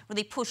out.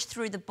 Really push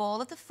through the ball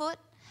of the foot.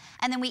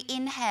 And then we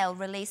inhale,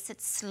 release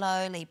it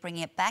slowly, bring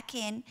it back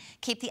in.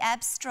 Keep the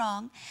abs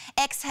strong.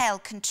 Exhale,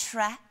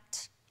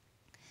 contract.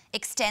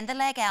 Extend the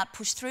leg out,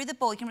 push through the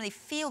ball. You can really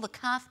feel the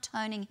calf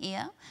toning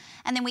here.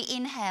 And then we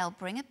inhale,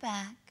 bring it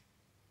back.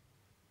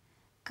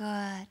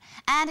 Good.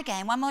 And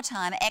again, one more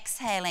time,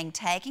 exhaling,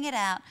 taking it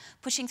out,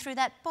 pushing through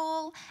that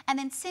ball, and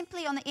then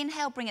simply on the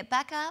inhale, bring it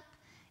back up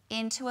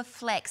into a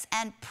flex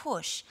and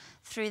push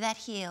through that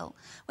heel.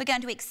 We're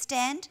going to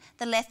extend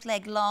the left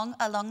leg long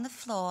along the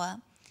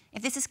floor.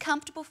 If this is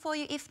comfortable for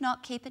you, if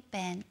not, keep it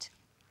bent.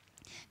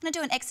 I'm going to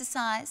do an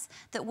exercise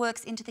that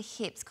works into the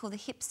hips called the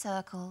hip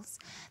circles.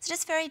 So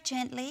just very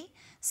gently,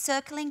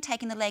 circling,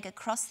 taking the leg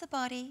across the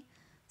body,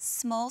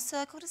 small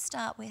circle to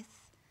start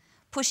with,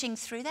 pushing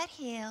through that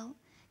heel.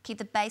 Keep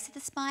the base of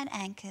the spine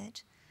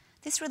anchored.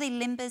 This really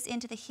limbers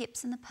into the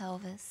hips and the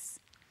pelvis.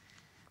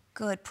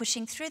 Good,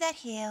 pushing through that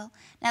heel.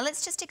 Now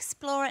let's just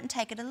explore it and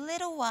take it a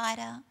little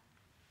wider.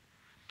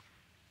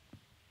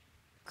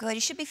 Good,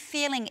 you should be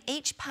feeling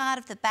each part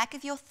of the back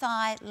of your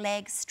thigh,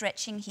 leg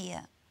stretching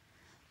here.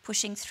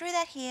 Pushing through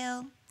that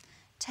heel,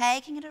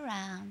 taking it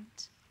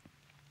around.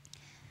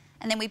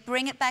 And then we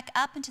bring it back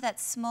up into that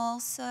small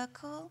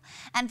circle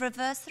and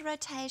reverse the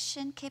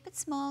rotation. Keep it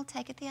small,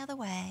 take it the other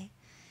way.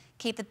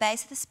 Keep the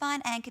base of the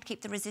spine anchored,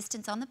 keep the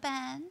resistance on the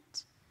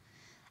band.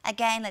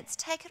 Again, let's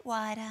take it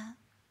wider.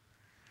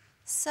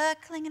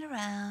 Circling it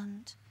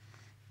around.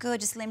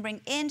 Good, just limbering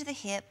into the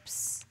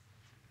hips.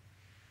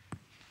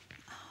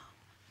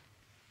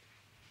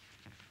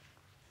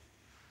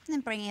 And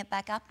then bringing it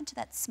back up into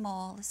that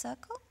smaller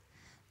circle.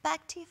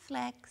 Back to your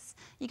flex.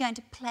 You're going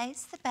to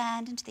place the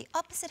band into the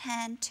opposite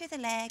hand to the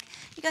leg.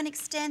 You're going to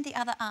extend the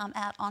other arm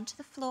out onto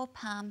the floor,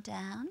 palm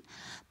down.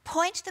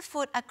 Point the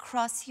foot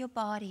across your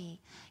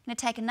body. You're going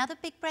to take another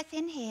big breath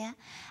in here.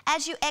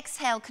 As you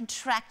exhale,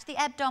 contract the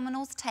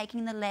abdominals,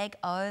 taking the leg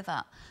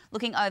over.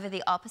 Looking over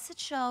the opposite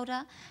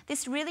shoulder.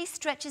 This really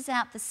stretches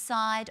out the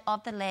side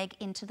of the leg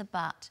into the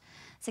butt.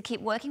 So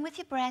keep working with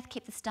your breath,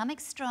 keep the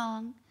stomach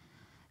strong.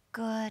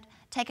 Good.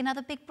 Take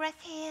another big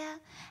breath here.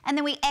 And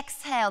then we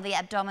exhale, the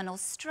abdominals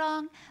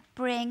strong.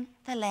 Bring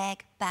the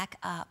leg back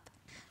up.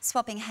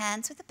 Swapping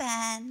hands with the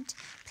band.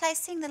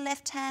 Placing the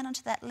left hand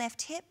onto that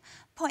left hip.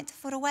 Point the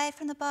foot away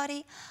from the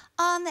body.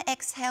 On the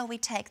exhale, we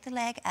take the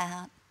leg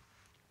out.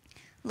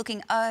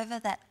 Looking over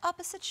that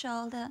opposite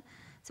shoulder.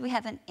 So we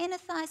have an inner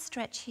thigh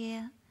stretch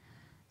here.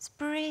 Just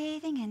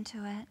breathing into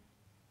it.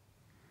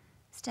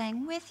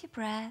 Staying with your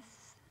breath.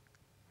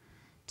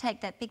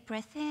 Take that big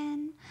breath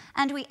in,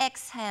 and we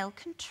exhale,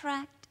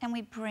 contract, and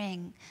we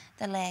bring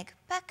the leg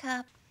back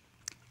up.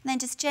 And then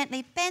just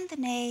gently bend the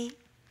knee,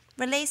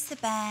 release the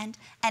band,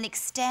 and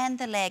extend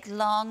the leg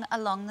long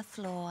along the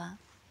floor.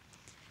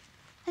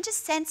 And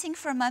just sensing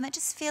for a moment,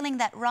 just feeling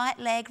that right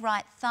leg,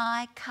 right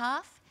thigh,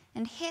 calf,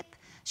 and hip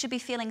should be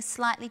feeling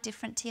slightly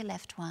different to your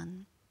left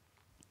one.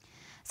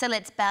 So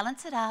let's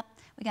balance it up.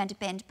 We're going to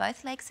bend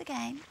both legs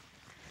again,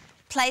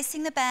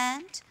 placing the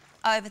band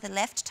over the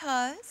left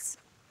toes.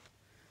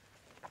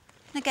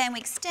 And again, we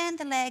extend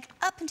the leg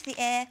up into the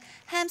air,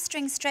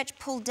 hamstring stretch,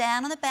 pull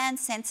down on the band,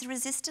 sense the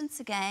resistance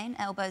again,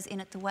 elbows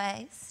in at the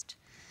waist.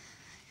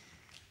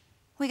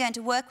 We're going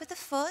to work with the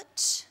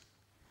foot.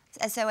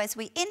 So as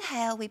we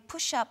inhale, we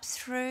push up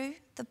through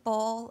the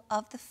ball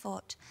of the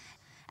foot.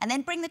 And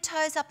then bring the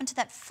toes up into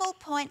that full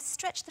point,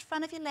 stretch the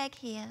front of your leg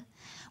here.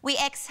 We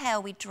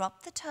exhale, we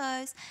drop the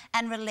toes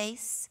and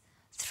release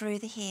through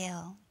the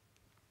heel.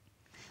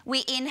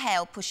 We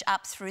inhale, push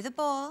up through the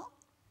ball.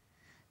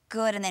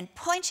 Good, and then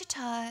point your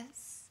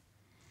toes.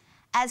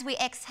 As we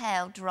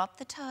exhale, drop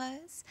the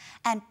toes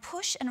and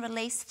push and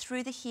release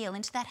through the heel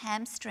into that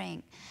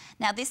hamstring.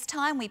 Now this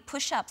time we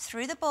push up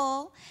through the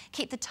ball,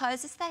 keep the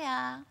toes as they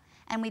are,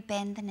 and we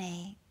bend the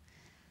knee.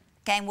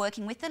 Again,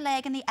 working with the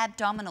leg and the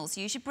abdominals.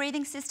 Use your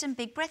breathing system,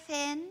 big breath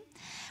in.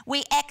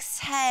 We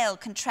exhale,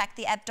 contract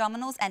the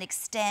abdominals and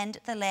extend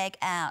the leg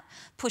out.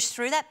 Push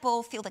through that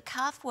ball, feel the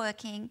calf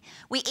working.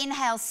 We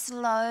inhale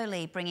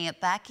slowly, bringing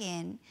it back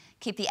in.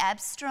 Keep the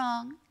abs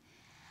strong.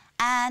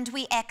 And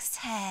we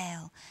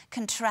exhale,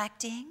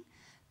 contracting.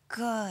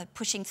 Good,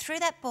 pushing through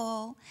that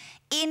ball.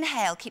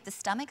 Inhale, keep the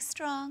stomach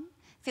strong.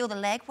 Feel the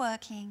leg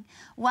working.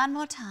 One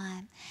more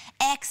time.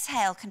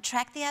 Exhale,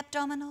 contract the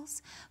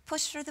abdominals.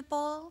 Push through the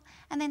ball.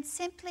 And then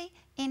simply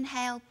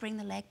inhale, bring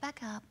the leg back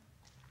up.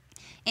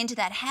 Into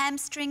that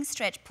hamstring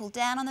stretch, pull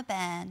down on the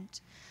band.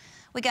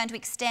 We're going to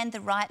extend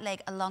the right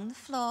leg along the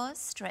floor,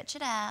 stretch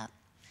it out.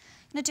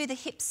 I'm going to do the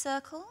hip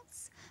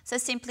circles. So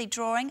simply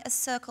drawing a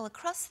circle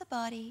across the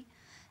body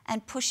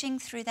and pushing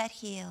through that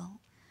heel.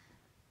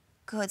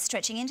 Good,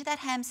 stretching into that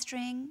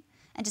hamstring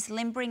and just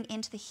limbering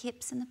into the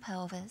hips and the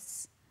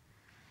pelvis.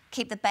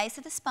 Keep the base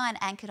of the spine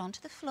anchored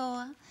onto the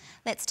floor.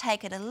 Let's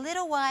take it a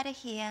little wider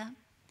here.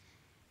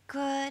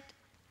 Good,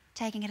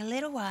 taking it a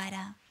little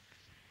wider.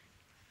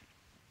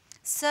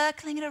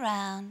 Circling it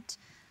around.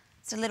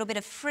 It's a little bit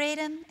of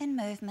freedom in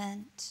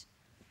movement.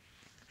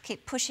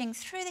 Keep pushing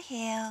through the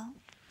heel.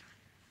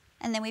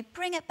 And then we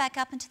bring it back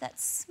up into that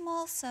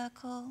small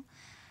circle.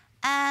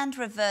 And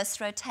reverse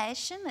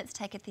rotation. Let's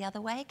take it the other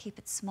way. Keep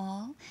it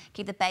small.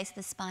 Keep the base of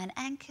the spine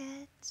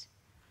anchored.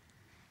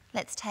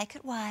 Let's take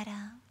it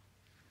wider.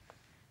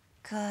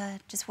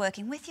 Good. Just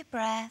working with your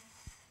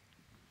breath.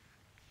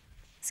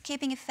 Just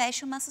keeping your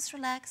facial muscles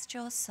relaxed,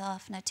 jaw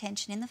soft, no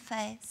tension in the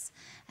face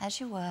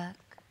as you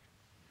work.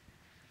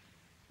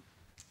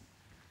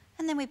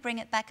 And then we bring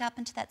it back up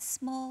into that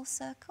small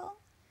circle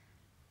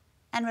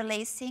and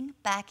releasing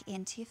back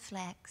into your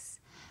flex.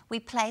 We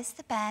place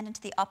the band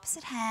into the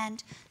opposite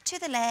hand to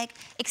the leg,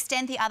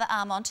 extend the other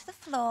arm onto the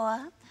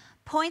floor,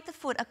 point the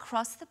foot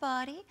across the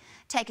body,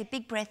 take a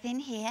big breath in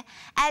here.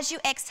 As you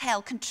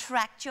exhale,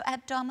 contract your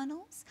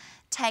abdominals,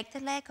 take the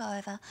leg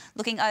over,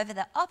 looking over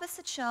the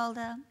opposite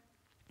shoulder.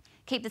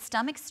 Keep the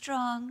stomach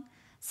strong,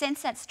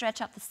 sense that stretch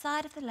up the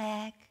side of the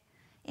leg,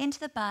 into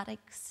the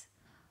buttocks,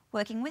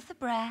 working with the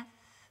breath.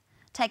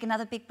 Take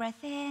another big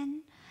breath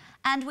in,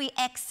 and we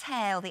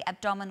exhale, the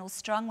abdominals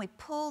strong. We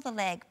pull the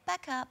leg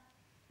back up.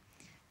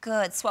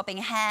 Good, swapping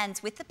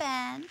hands with the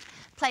band.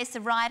 Place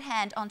the right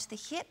hand onto the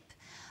hip.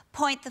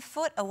 Point the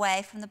foot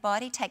away from the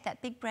body, take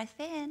that big breath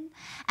in,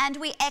 and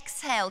we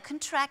exhale,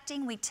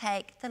 contracting, we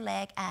take the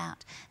leg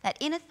out. That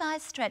inner thigh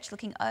stretch,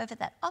 looking over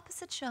that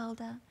opposite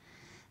shoulder,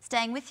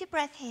 staying with your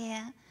breath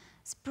here,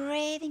 just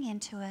breathing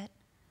into it,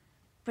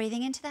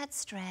 breathing into that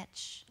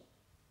stretch.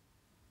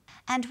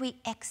 And we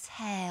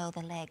exhale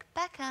the leg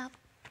back up.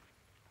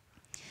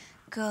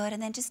 Good,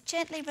 and then just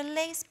gently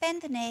release,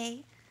 bend the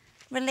knee,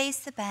 release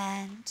the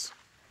band,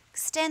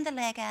 extend the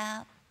leg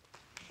out.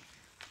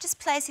 Just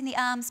placing the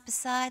arms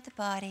beside the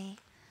body,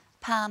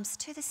 palms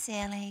to the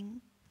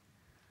ceiling.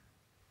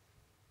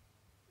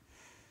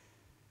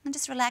 And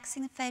just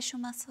relaxing the facial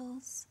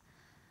muscles,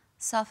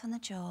 soften the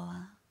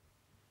jaw.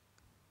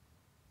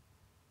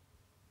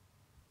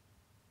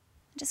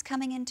 And just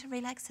coming into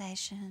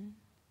relaxation.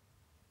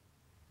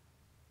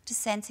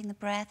 Just sensing the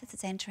breath as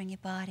it's entering your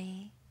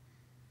body.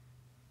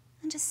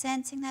 And just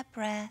sensing that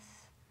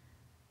breath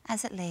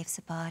as it leaves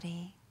the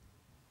body.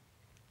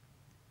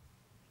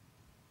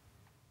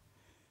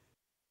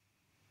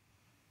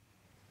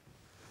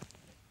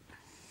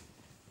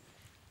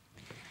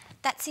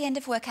 That's the end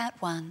of workout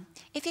 1.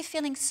 If you're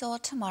feeling sore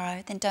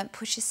tomorrow, then don't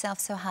push yourself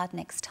so hard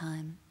next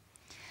time.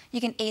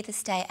 You can either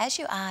stay as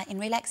you are in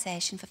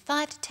relaxation for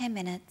 5 to 10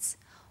 minutes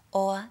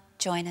or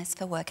join us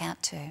for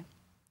workout 2.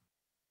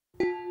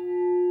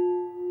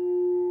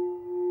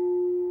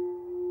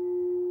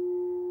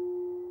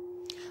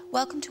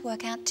 Welcome to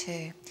workout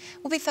 2.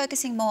 We'll be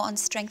focusing more on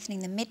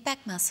strengthening the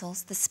mid-back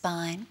muscles, the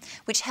spine,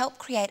 which help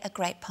create a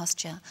great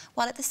posture,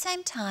 while at the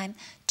same time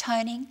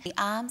toning the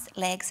arms,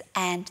 legs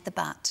and the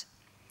butt.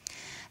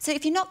 So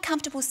if you're not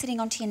comfortable sitting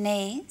onto your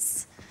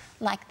knees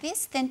like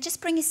this, then just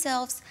bring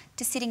yourselves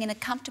to sitting in a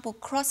comfortable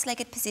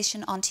cross-legged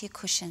position onto your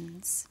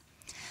cushions.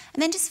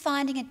 And then just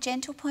finding a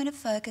gentle point of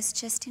focus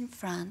just in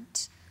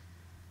front.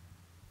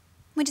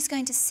 We're just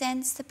going to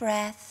sense the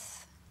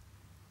breath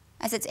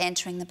as it's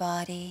entering the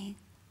body.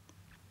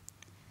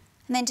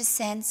 And then just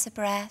sense the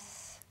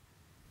breath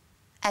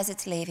as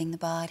it's leaving the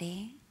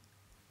body.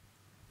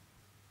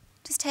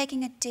 Just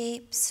taking a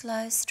deep,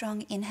 slow,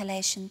 strong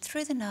inhalation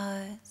through the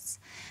nose,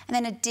 and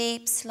then a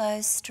deep,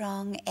 slow,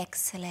 strong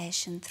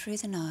exhalation through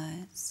the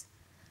nose.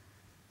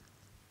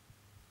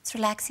 It's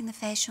relaxing the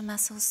facial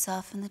muscles,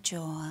 soften the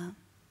jaw.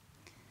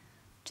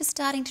 Just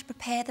starting to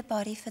prepare the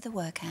body for the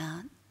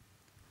workout.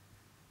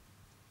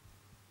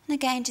 And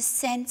again, just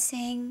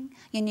sensing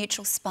your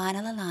neutral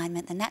spinal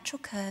alignment, the natural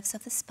curves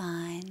of the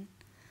spine.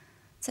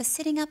 So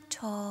sitting up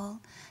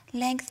tall,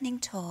 lengthening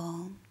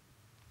tall.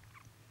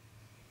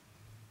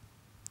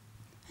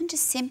 And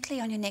just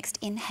simply on your next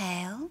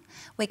inhale,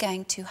 we're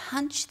going to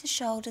hunch the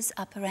shoulders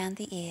up around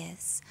the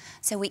ears.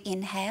 So we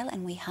inhale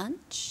and we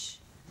hunch.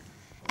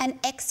 And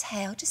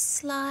exhale, just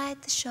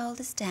slide the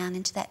shoulders down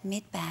into that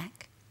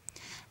mid-back.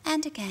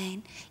 And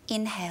again,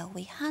 inhale,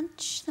 we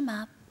hunch them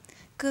up.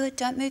 Good,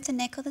 don't move the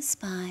neck or the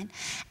spine.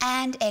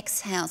 And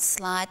exhale,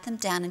 slide them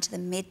down into the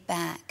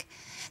mid-back.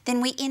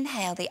 Then we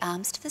inhale the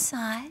arms to the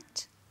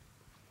side.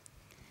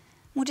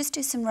 We'll just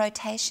do some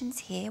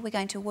rotations here. We're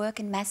going to work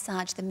and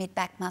massage the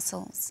mid-back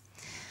muscles.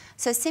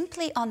 So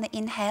simply on the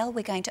inhale,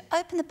 we're going to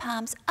open the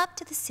palms up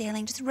to the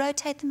ceiling, just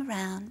rotate them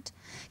around.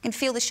 You can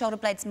feel the shoulder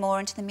blades more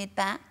into the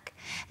mid-back.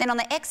 Then on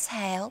the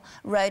exhale,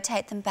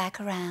 rotate them back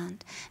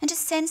around. And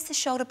just sense the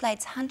shoulder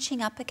blades hunching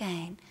up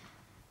again.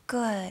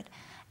 Good.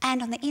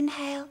 And on the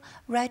inhale,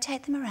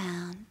 rotate them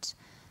around.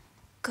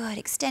 Good.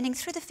 Extending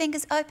through the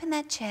fingers, open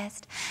that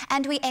chest.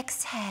 And we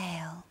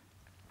exhale,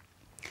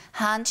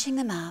 hunching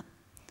them up.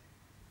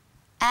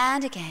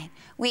 And again,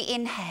 we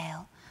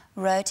inhale,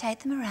 rotate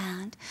them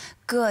around.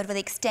 Good, with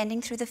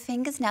extending through the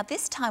fingers. Now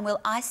this time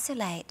we'll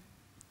isolate.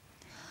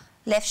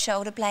 Left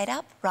shoulder blade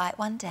up, right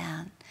one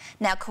down.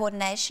 Now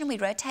coordination, we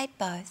rotate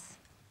both.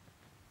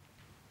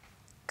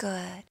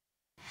 Good.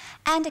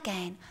 And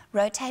again,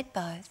 rotate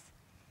both.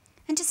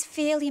 And just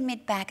feel your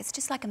mid-back. It's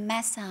just like a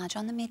massage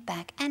on the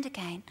mid-back. And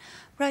again,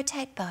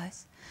 rotate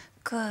both.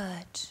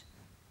 Good.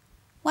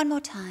 One more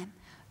time,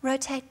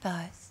 rotate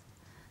both.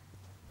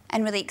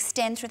 And really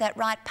extend through that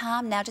right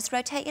palm. Now just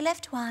rotate your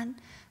left one.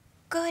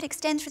 Good,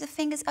 extend through the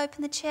fingers,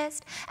 open the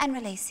chest, and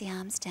release the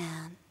arms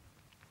down.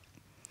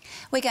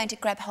 We're going to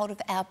grab hold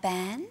of our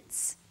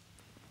bands.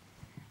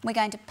 We're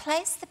going to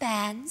place the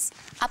bands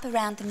up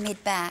around the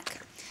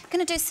mid-back.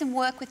 Going to do some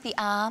work with the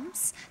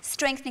arms,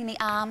 strengthening the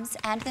arms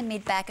and the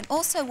mid-back, and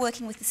also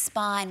working with the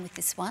spine with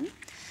this one.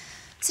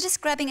 So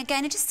just grabbing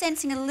again and just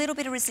sensing a little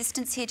bit of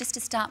resistance here just to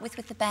start with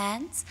the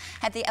bands.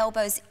 Have the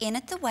elbows in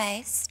at the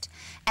waist,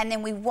 and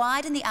then we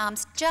widen the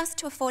arms just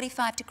to a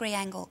 45-degree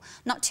angle.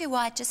 Not too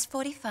wide, just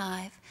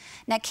 45.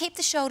 Now keep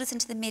the shoulders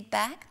into the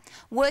mid-back,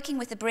 working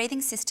with the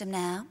breathing system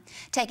now,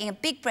 taking a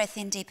big breath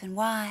in deep and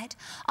wide.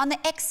 On the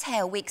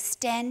exhale, we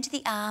extend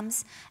the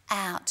arms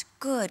out.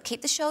 Good,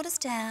 keep the shoulders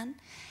down.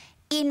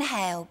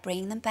 Inhale,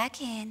 bring them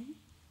back in.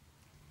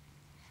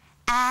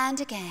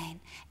 And again,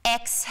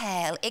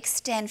 exhale,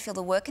 extend, feel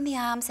the work in the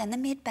arms and the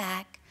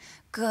mid-back.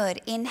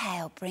 Good,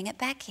 inhale, bring it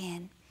back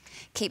in.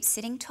 Keep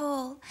sitting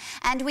tall.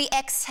 And we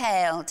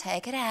exhale,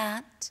 take it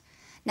out.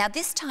 Now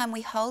this time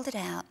we hold it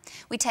out.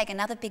 We take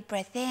another big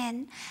breath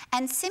in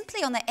and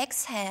simply on the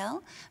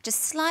exhale,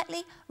 just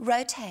slightly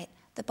rotate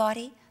the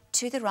body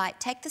to the right.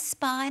 Take the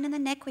spine and the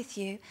neck with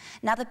you.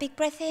 Another big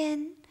breath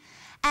in.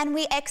 And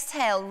we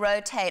exhale,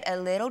 rotate a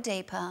little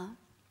deeper.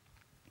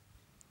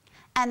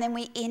 And then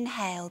we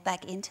inhale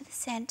back into the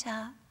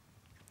center.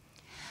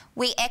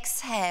 We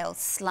exhale,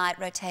 slight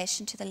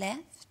rotation to the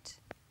left.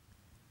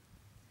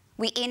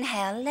 We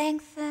inhale,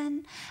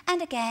 lengthen,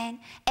 and again,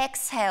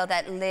 exhale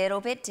that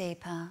little bit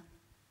deeper.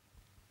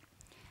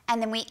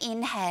 And then we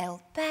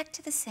inhale back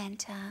to the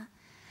center,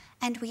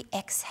 and we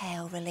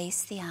exhale,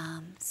 release the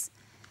arms.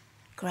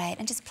 Great,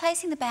 and just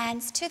placing the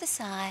bands to the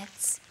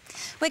sides.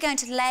 We're going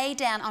to lay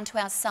down onto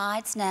our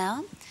sides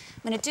now.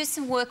 I'm going to do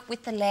some work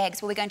with the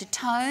legs, where we're going to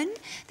tone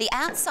the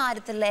outside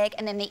of the leg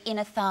and then the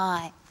inner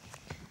thigh.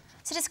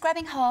 So just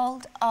grabbing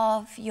hold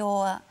of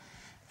your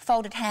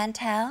folded hand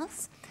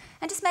towels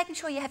and just making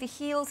sure you have your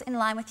heels in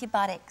line with your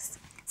buttocks.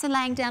 So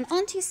laying down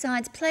onto your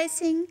sides,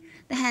 placing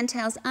the hand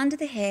towels under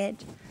the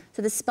head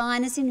so the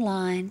spine is in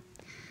line,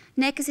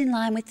 neck is in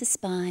line with the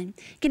spine.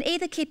 You can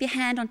either keep your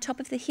hand on top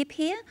of the hip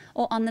here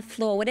or on the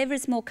floor, whatever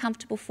is more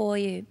comfortable for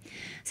you.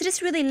 So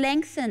just really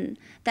lengthen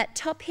that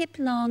top hip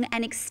long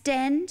and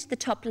extend the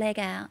top leg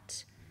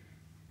out.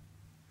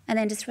 And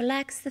then just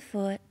relax the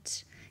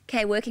foot.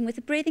 Okay, working with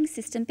the breathing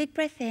system, big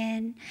breath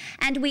in.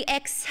 And we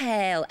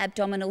exhale,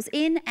 abdominals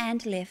in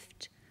and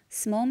lift.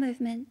 Small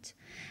movement.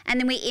 And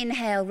then we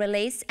inhale,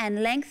 release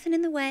and lengthen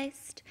in the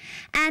waist.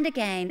 And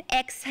again,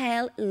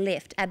 exhale,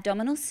 lift.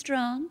 Abdominals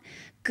strong.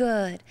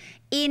 Good.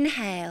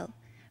 Inhale,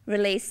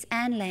 release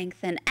and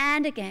lengthen.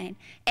 And again,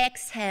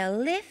 exhale,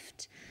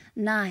 lift.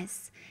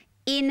 Nice.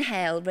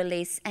 Inhale,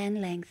 release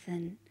and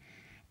lengthen.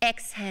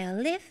 Exhale,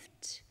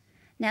 lift.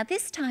 Now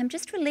this time,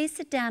 just release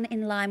it down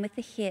in line with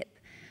the hip.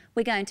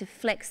 We're going to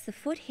flex the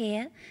foot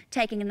here,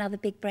 taking another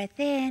big breath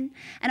in.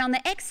 And on the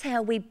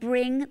exhale, we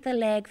bring the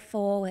leg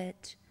forward.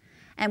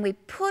 And we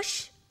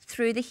push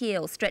through the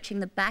heel, stretching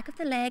the back of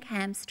the leg,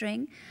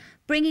 hamstring.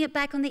 Bringing it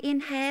back on the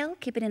inhale,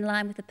 keep it in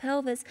line with the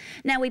pelvis.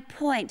 Now we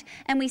point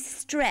and we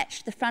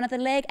stretch the front of the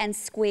leg and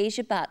squeeze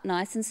your butt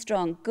nice and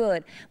strong.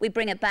 Good. We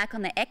bring it back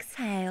on the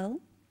exhale.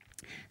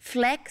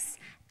 Flex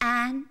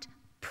and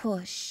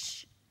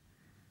push.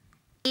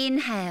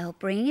 Inhale,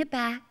 bringing it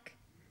back.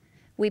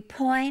 We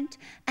point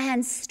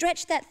and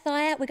stretch that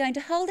thigh out. We're going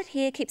to hold it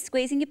here. Keep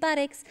squeezing your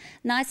buttocks.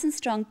 Nice and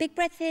strong. Big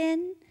breath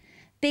in,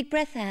 big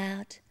breath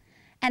out.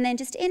 And then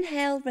just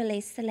inhale,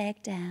 release the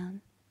leg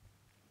down.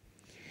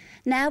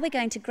 Now we're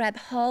going to grab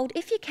hold,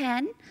 if you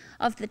can,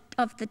 of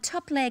the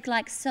top leg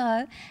like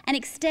so, and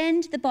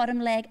extend the bottom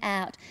leg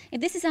out.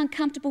 If this is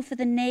uncomfortable for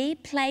the knee,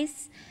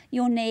 place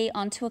your knee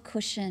onto a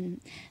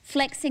cushion.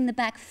 Flexing the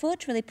back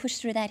foot, really push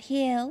through that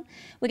heel.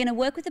 We're going to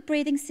work with the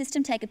breathing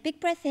system. Take a big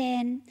breath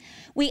in.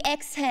 We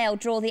exhale,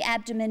 draw the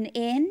abdomen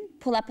in,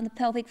 pull up on the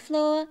pelvic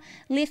floor,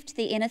 lift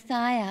the inner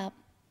thigh up.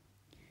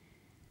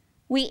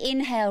 We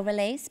inhale,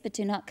 release, but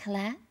do not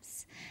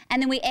collapse.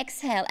 And then we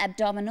exhale,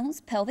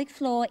 abdominals, pelvic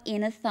floor,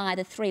 inner thigh.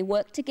 The three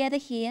work together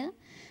here.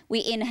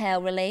 We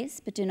inhale, release,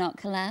 but do not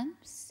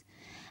collapse.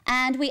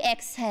 And we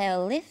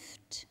exhale,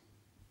 lift.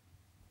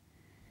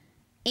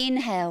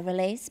 Inhale,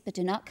 release, but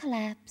do not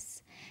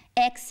collapse.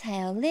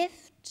 Exhale,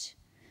 lift.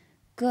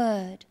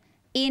 Good.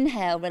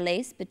 Inhale,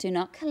 release, but do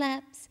not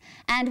collapse.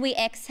 And we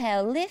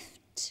exhale,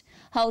 lift.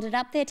 Hold it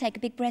up there, take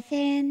a big breath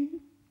in.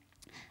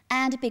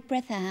 And a big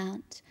breath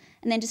out.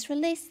 And then just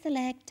release the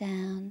leg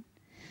down.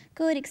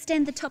 Good,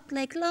 extend the top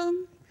leg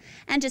long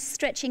and just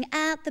stretching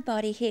out the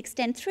body here.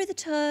 Extend through the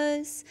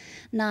toes.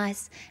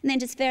 Nice. And then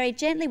just very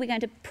gently we're going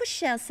to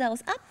push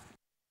ourselves up.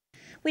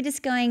 We're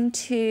just going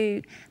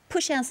to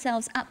push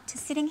ourselves up to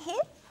sitting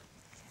here.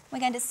 We're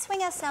going to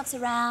swing ourselves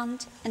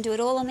around and do it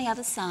all on the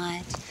other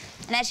side.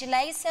 And as you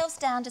lay yourselves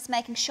down, just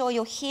making sure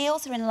your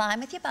heels are in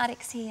line with your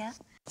buttocks here.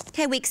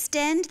 Okay, we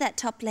extend that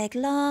top leg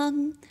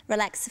long,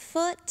 relax the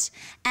foot,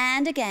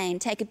 and again,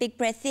 take a big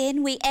breath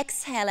in. We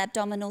exhale,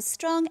 abdominals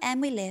strong,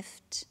 and we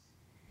lift.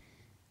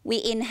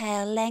 We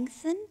inhale,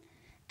 lengthen,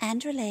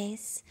 and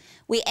release.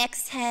 We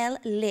exhale,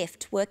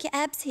 lift. Work your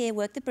abs here,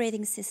 work the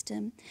breathing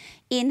system.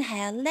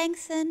 Inhale,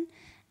 lengthen,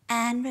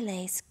 and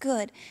release.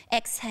 Good.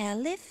 Exhale,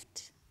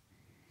 lift.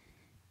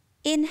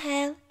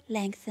 Inhale,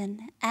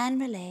 lengthen,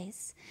 and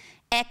release.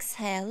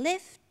 Exhale,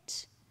 lift.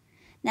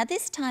 Now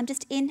this time,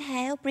 just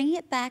inhale, bringing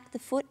it back, the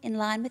foot in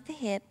line with the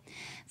hip.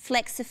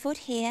 Flex the foot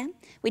here.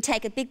 We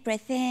take a big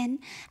breath in,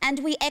 and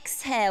we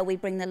exhale. We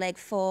bring the leg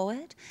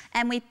forward,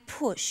 and we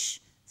push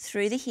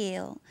through the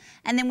heel.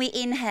 And then we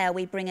inhale,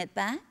 we bring it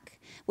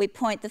back. We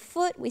point the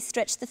foot, we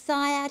stretch the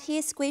thigh out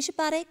here, squeeze your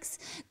buttocks.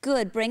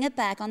 Good, bring it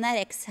back on that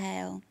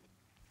exhale.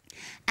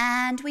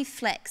 And we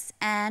flex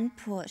and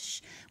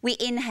push. We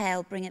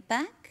inhale, bring it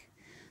back.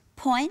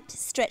 Point,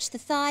 stretch the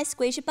thigh,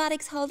 squeeze your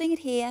buttocks, holding it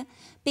here.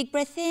 Big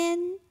breath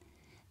in,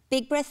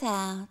 big breath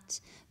out.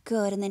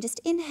 Good, and then just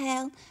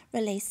inhale,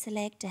 release the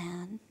leg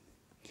down.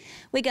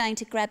 We're going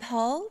to grab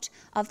hold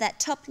of that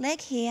top leg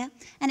here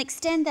and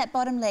extend that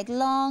bottom leg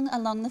long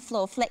along the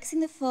floor, flexing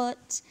the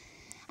foot.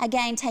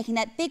 Again, taking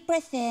that big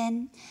breath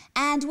in,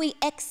 and we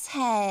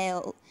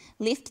exhale.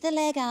 Lift the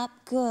leg up,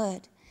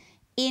 good.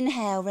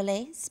 Inhale,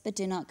 release, but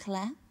do not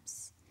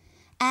collapse.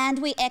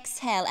 And we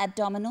exhale,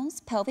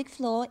 abdominals, pelvic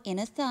floor,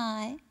 inner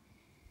thigh.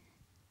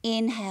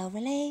 Inhale,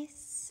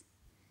 release.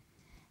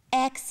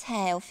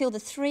 Exhale, feel the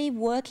three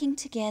working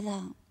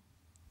together.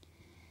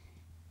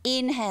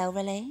 Inhale,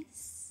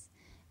 release.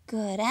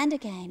 Good, and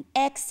again,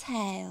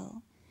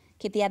 exhale.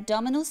 Keep the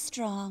abdominals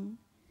strong.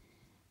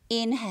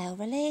 Inhale,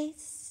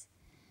 release.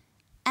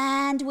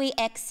 And we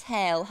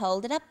exhale,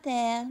 hold it up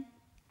there.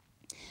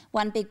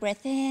 One big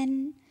breath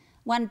in,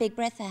 one big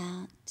breath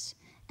out.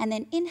 And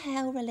then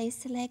inhale, release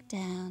the leg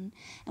down.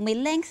 And we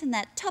lengthen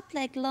that top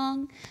leg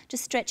long,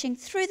 just stretching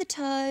through the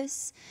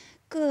toes.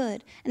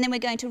 Good. And then we're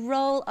going to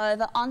roll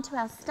over onto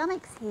our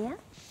stomachs here.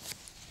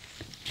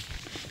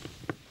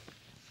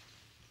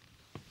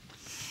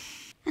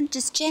 And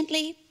just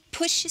gently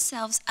push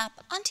yourselves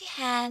up onto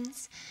your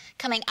hands,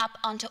 coming up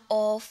onto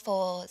all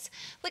fours.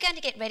 We're going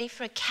to get ready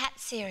for a cat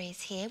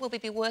series here, where we'll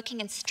be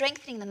working and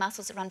strengthening the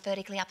muscles that run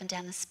vertically up and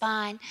down the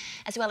spine,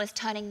 as well as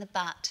toning the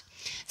butt.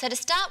 So to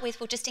start with,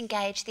 we'll just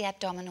engage the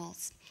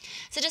abdominals.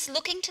 So just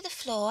looking to the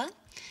floor,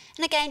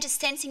 and again,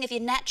 just sensing of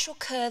your natural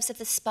curves of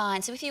the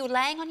spine. So if you were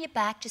laying on your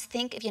back, just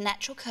think of your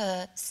natural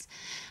curves.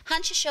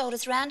 Hunch your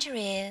shoulders round your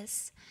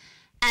ears,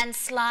 and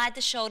slide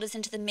the shoulders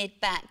into the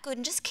mid-back. Good,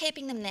 and just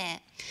keeping them there.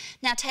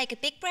 Now take a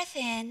big breath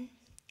in.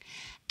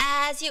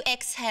 As you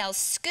exhale,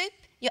 scoop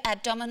your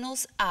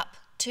abdominals up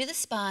to the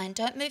spine.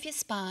 Don't move your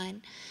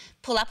spine.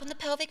 Pull up on the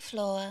pelvic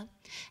floor.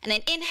 And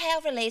then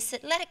inhale, release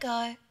it, let it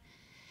go.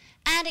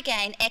 And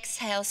again,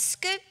 exhale,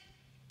 scoop,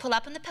 pull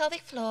up on the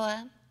pelvic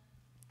floor.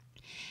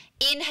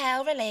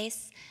 Inhale,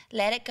 release,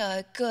 let it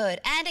go. Good.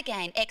 And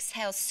again,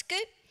 exhale,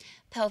 scoop,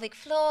 pelvic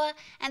floor.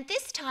 And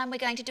this time we're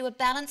going to do a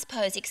balance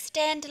pose.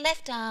 Extend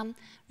left arm,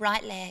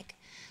 right leg.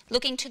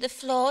 Looking to the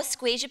floor,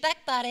 squeeze your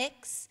back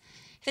buttocks.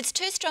 If it's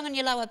too strong on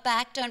your lower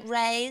back, don't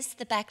raise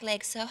the back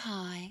leg so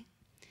high.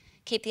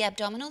 Keep the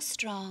abdominals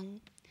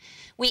strong.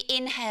 We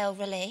inhale,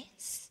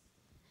 release.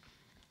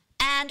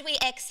 And we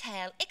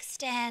exhale,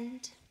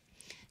 extend.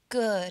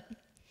 Good.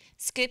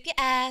 Scoop your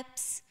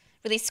abs.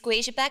 Really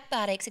squeeze your back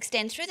buttocks.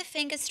 Extend through the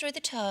fingers, through the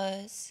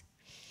toes.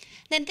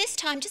 Then this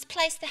time, just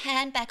place the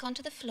hand back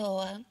onto the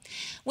floor.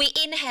 We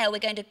inhale, we're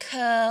going to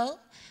curl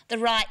the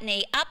right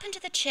knee up into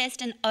the chest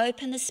and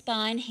open the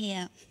spine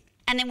here.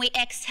 And then we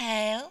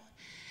exhale.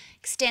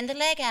 Extend the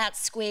leg out,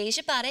 squeeze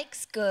your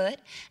buttocks, good.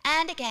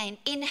 And again,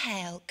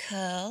 inhale,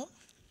 curl.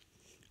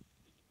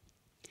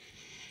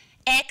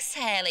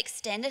 Exhale,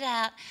 extend it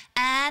out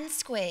and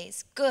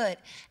squeeze, good.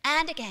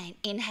 And again,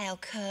 inhale,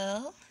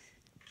 curl.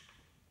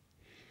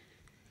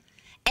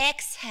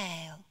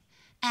 Exhale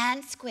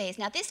and squeeze.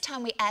 Now this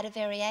time we add a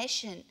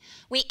variation.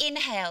 We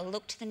inhale,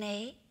 look to the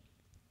knee.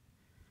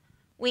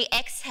 We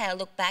exhale,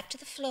 look back to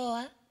the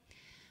floor.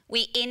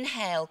 We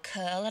inhale,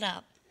 curl it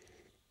up.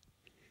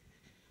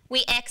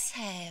 We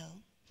exhale.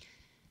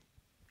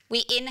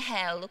 We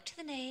inhale, look to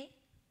the knee.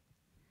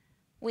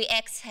 We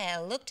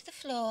exhale, look to the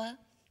floor.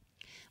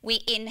 We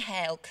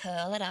inhale,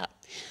 curl it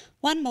up.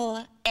 One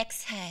more,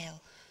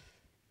 exhale.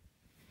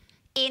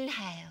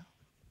 Inhale.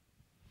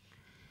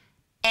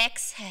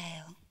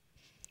 Exhale.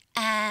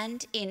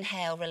 And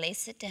inhale,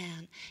 release it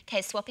down.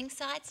 Okay, swapping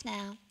sides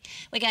now.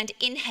 We're going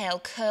to inhale,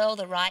 curl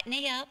the right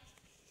knee up.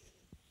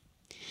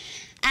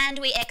 And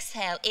we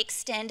exhale,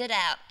 extend it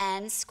out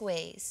and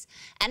squeeze.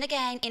 And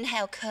again,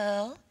 inhale,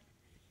 curl.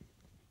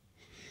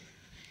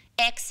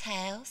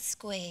 Exhale,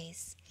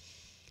 squeeze.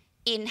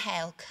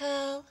 Inhale,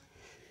 curl.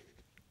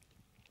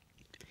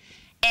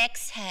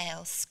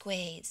 Exhale,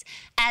 squeeze.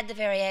 Add the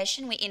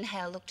variation. We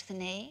inhale, look to the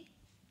knee.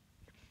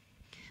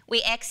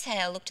 We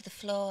exhale, look to the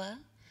floor.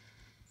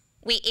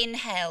 We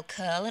inhale,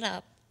 curl it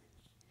up.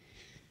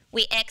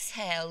 We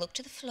exhale, look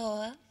to the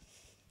floor.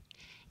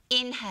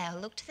 Inhale,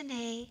 look to the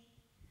knee.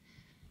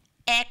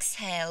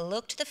 Exhale,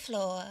 look to the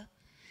floor.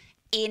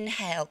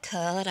 Inhale,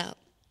 curl it up.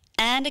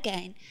 And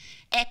again,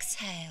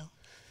 exhale.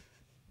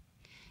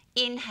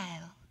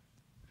 Inhale.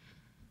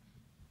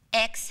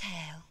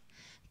 Exhale.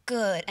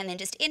 Good. And then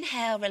just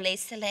inhale,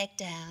 release the leg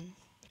down.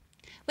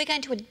 We're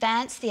going to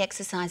advance the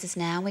exercises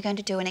now. We're going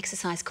to do an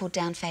exercise called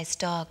down face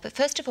dog. But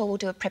first of all, we'll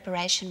do a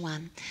preparation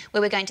one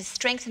where we're going to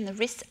strengthen the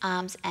wrists,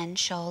 arms and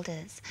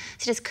shoulders.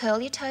 So just curl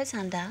your toes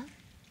under.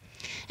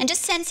 And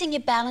just sensing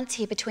your balance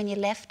here between your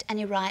left and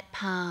your right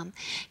palm.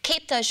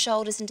 Keep those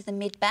shoulders into the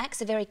mid-back,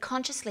 so very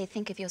consciously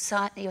think of your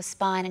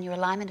spine and your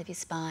alignment of your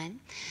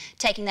spine.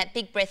 Taking that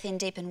big breath in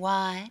deep and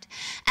wide.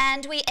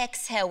 And we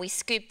exhale, we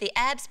scoop the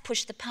abs,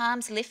 push the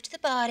palms, lift the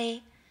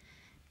body.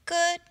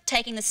 Good.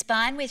 Taking the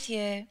spine with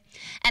you.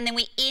 And then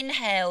we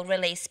inhale,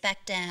 release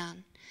back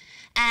down.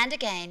 And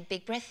again,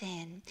 big breath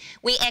in.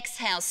 We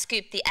exhale,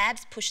 scoop the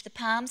abs, push the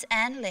palms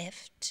and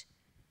lift.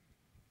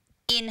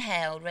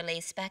 Inhale,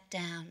 release back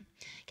down.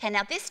 Okay,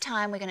 now this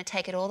time we're going to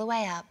take it all the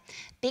way up.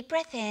 Big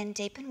breath in,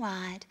 deep and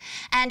wide.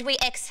 And we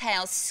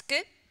exhale,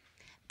 scoop,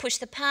 push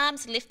the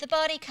palms, lift the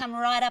body, come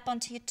right up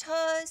onto your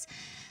toes,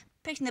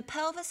 pushing the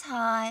pelvis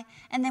high,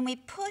 and then we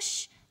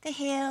push the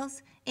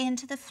heels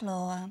into the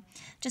floor,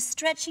 just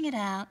stretching it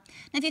out.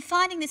 Now if you're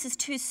finding this is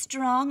too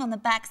strong on the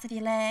backs of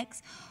your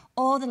legs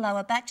or the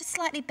lower back, just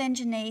slightly bend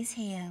your knees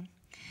here.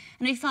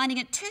 And if you're finding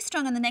it too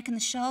strong on the neck and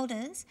the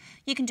shoulders,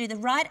 you can do the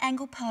right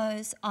angle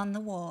pose on the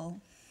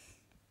wall.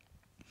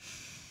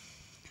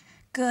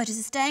 Good,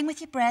 just staying with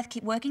your breath,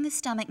 keep working the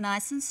stomach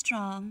nice and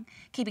strong,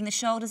 keeping the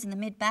shoulders in the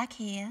mid-back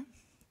here.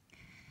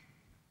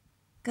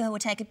 Good, we'll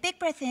take a big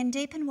breath in,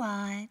 deep and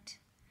wide.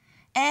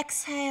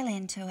 Exhale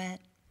into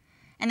it.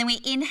 And then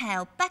we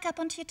inhale, back up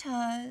onto your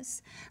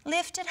toes,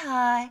 lift it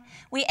high.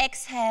 We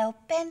exhale,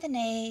 bend the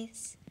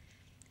knees.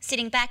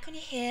 Sitting back on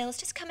your heels,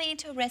 just coming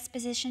into a rest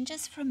position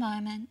just for a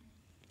moment.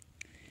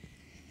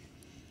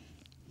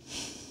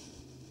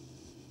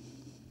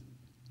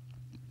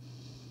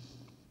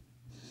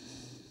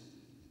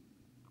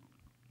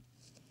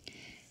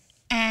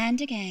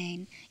 And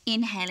again,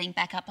 inhaling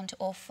back up onto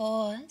all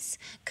fours,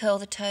 curl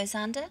the toes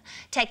under,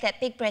 take that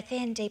big breath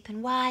in, deep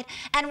and wide,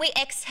 and we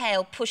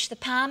exhale, push the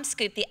palms,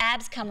 scoop the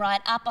abs, come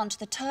right up onto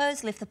the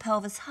toes, lift the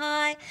pelvis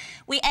high.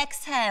 We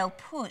exhale,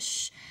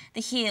 push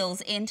the heels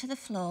into the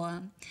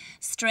floor,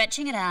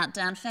 stretching it out,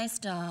 down face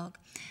dog.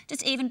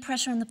 Just even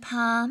pressure on the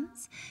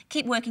palms,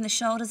 keep working the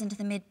shoulders into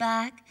the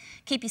mid-back,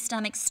 keep your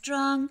stomach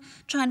strong,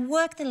 try and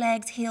work the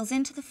legs, heels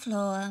into the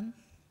floor.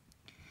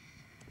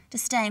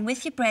 Just staying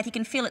with your breath, you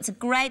can feel it's a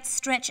great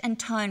stretch and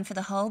tone for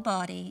the whole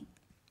body.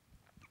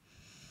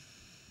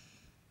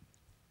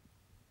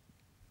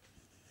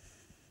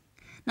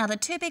 Another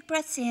 2 big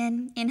breaths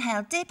in,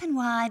 inhale deep and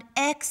wide,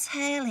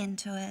 exhale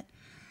into it.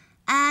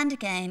 And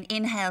again,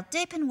 inhale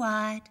deep and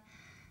wide,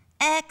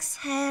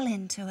 exhale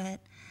into it.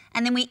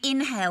 And then we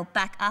inhale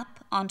back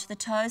up onto the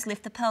toes,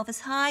 lift the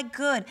pelvis high,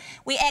 good.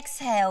 We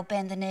exhale,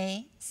 bend the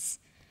knees,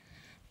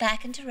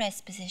 back into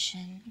rest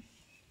position.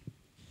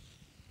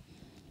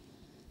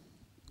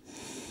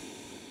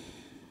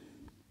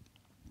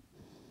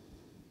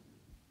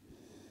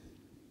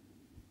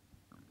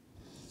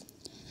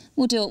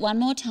 We'll do it one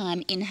more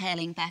time,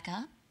 inhaling back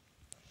up.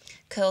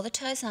 Curl the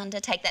toes under,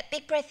 take that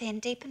big breath in,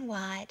 deep and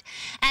wide.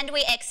 And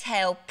we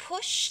exhale,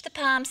 push the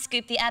palms,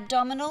 scoop the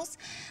abdominals,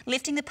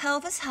 lifting the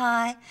pelvis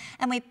high.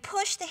 And we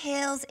push the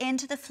heels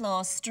into the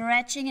floor,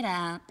 stretching it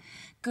out.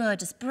 Good,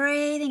 just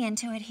breathing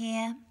into it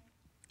here.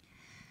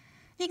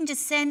 You can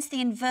just sense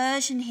the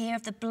inversion here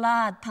of the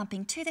blood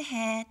pumping to the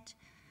head,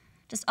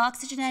 just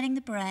oxygenating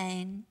the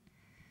brain,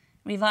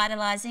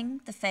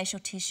 revitalizing the facial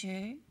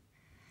tissue.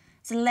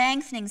 So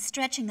lengthening,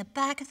 stretching the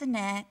back of the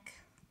neck,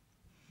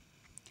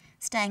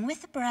 staying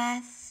with the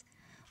breath,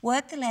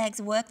 work the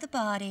legs, work the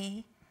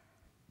body.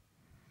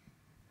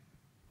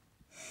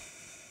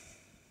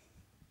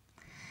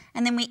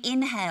 And then we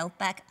inhale,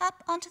 back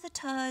up onto the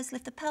toes,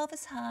 lift the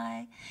pelvis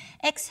high.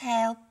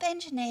 Exhale,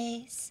 bend your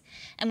knees,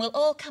 and we'll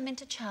all come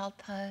into child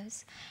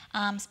pose.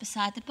 Arms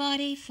beside the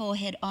body,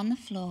 forehead on the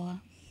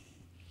floor.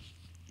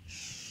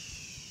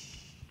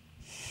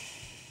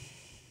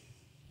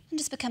 And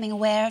just becoming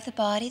aware of the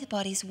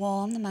body's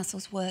warm, the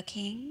muscles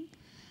working,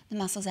 the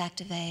muscles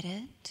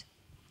activated.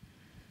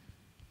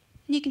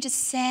 And you can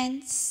just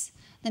sense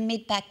the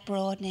mid-back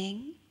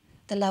broadening,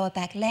 the lower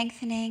back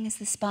lengthening as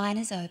the spine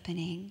is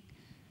opening.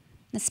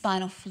 The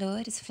spinal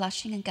fluid is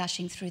flushing and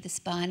gushing through the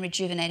spine,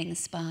 rejuvenating the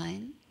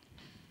spine.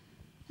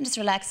 And just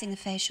relaxing the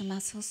facial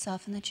muscles,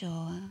 soften the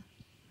jaw. And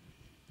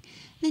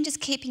then just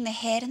keeping the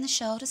head and the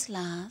shoulders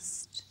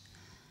last.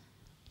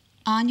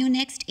 On your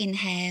next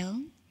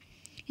inhale,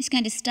 it's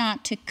going to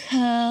start to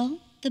curl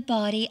the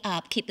body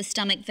up. Keep the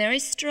stomach very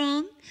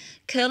strong,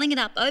 curling it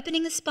up,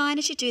 opening the spine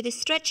as you do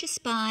this. Stretch your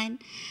spine,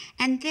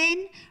 and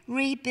then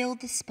rebuild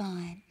the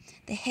spine.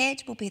 The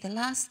head will be the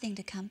last thing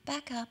to come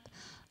back up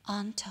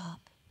on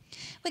top.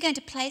 We're going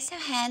to place our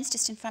hands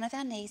just in front of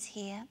our knees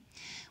here.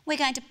 We're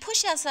going to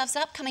push ourselves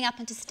up, coming up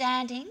into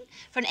standing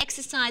for an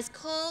exercise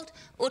called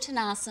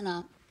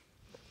Uttanasana.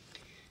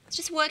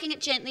 Just working it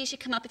gently as you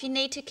come up. If you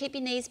need to keep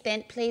your knees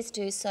bent, please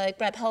do so.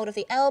 Grab hold of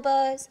the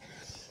elbows.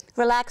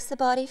 Relax the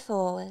body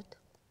forward.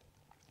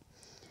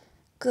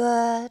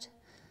 Good.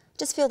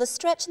 Just feel the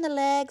stretch in the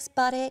legs,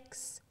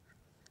 buttocks.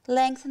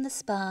 Lengthen the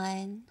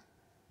spine.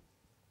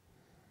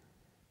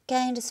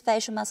 Again, just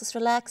facial muscles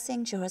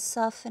relaxing, jaw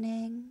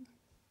softening.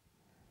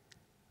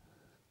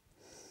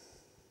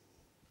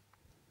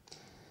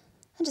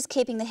 And just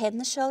keeping the head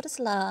and the shoulders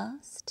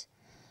last.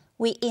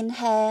 We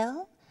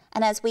inhale,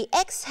 and as we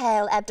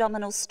exhale,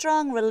 abdominals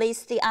strong,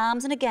 release the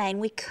arms, and again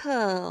we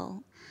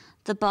curl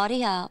the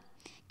body up.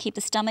 Keep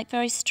the stomach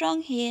very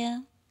strong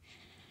here.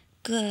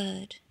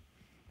 Good.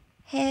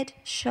 Head,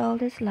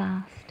 shoulders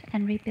last,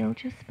 and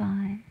rebuild your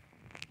spine.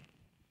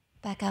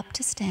 Back up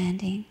to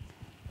standing.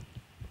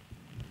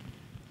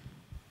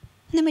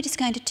 And then we're just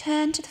going to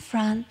turn to the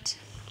front.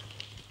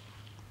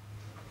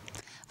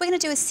 We're going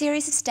to do a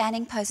series of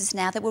standing poses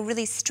now that will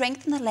really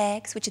strengthen the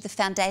legs, which are the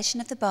foundation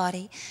of the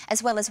body,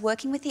 as well as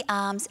working with the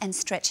arms and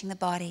stretching the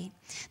body.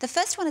 The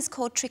first one is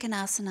called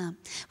Trikonasana.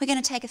 We're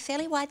going to take a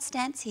fairly wide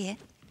stance here.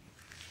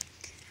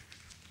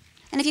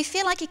 And if you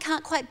feel like you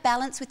can't quite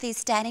balance with these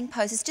standing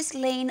poses, just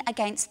lean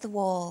against the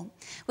wall.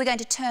 We're going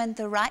to turn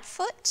the right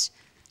foot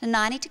a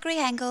 90-degree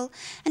angle,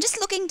 and just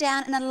looking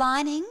down and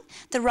aligning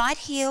the right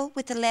heel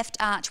with the left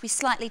arch. We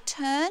slightly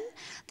turn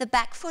the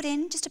back foot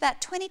in just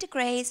about 20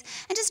 degrees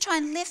and just try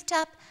and lift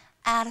up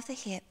out of the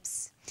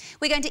hips.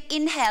 We're going to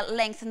inhale,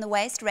 lengthen the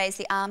waist, raise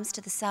the arms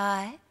to the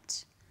side.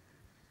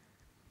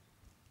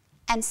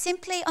 And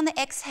simply on the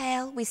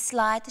exhale, we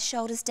slide the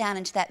shoulders down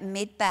into that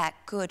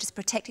mid-back. Good, just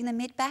protecting the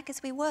mid-back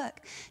as we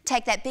work.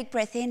 Take that big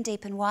breath in,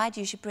 deep and wide,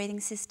 use your breathing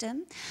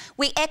system.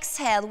 We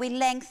exhale, we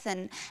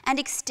lengthen and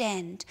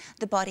extend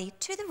the body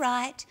to the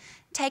right,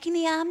 taking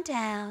the arm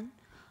down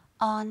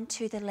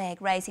onto the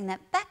leg, raising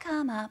that back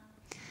arm up.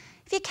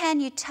 If you can,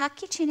 you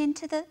tuck your chin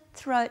into the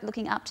throat,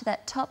 looking up to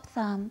that top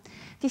thumb.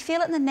 If you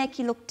feel it in the neck,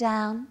 you look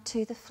down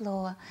to the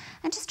floor.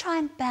 And just try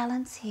and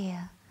balance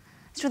here.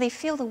 Just really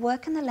feel the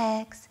work in the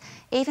legs,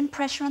 even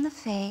pressure on the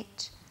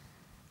feet.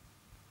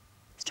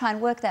 Just try and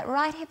work that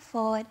right hip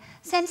forward,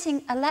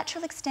 sensing a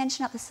lateral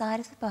extension up the side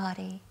of the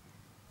body.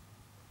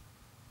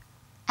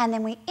 And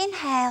then we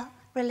inhale,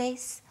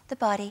 release the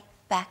body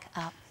back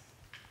up.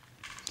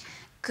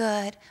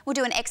 Good. We'll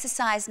do an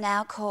exercise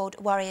now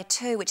called Warrior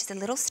 2, which is a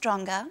little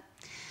stronger.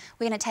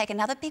 We're going to take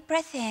another big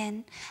breath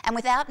in, and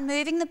without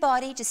moving the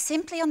body, just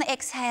simply on the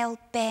exhale,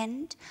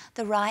 bend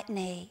the right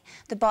knee.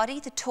 The body,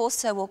 the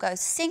torso will go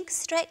sink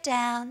straight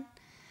down.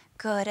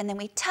 Good, and then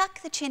we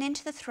tuck the chin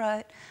into the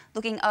throat,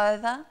 looking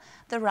over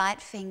the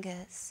right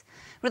fingers.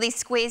 Really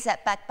squeeze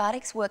that back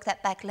buttocks, work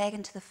that back leg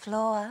into the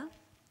floor.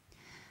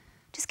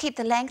 Just keep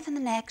the length in the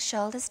neck,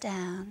 shoulders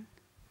down.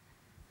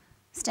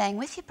 Staying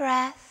with your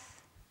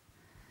breath.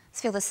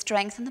 Just feel the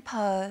strength in the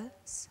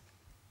pose.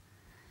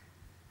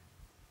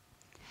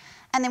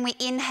 And then we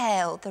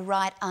inhale the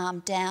right arm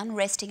down,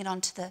 resting it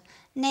onto the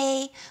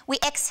knee. We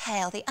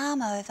exhale the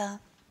arm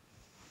over.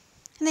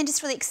 And then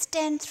just really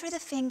extend through the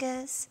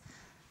fingers,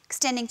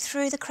 extending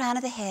through the crown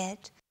of the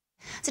head.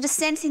 So just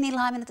sensing the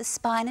alignment of the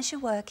spine as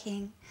you're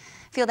working.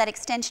 Feel that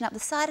extension up the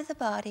side of the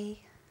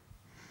body.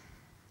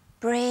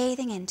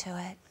 Breathing into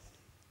it.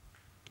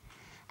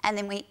 And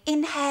then we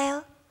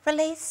inhale,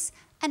 release,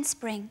 and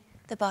spring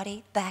the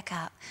body back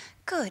up.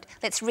 Good.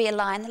 Let's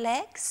realign the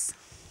legs.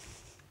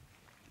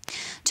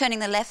 Turning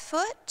the left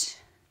foot,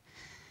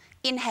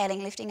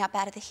 inhaling, lifting up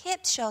out of the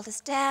hips, shoulders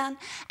down,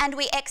 and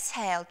we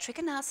exhale,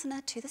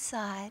 Trikonasana to the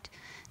side,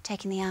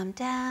 taking the arm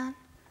down.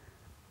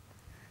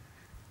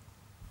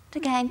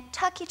 And again,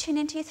 tuck your chin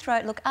into your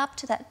throat, look up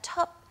to that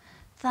top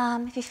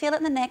thumb. If you feel it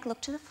in the neck,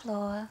 look to the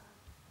floor.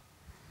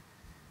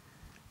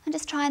 And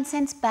just try and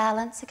sense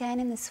balance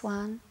again in this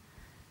one.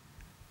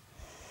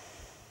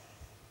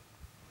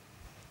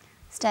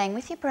 Staying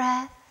with your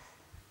breath.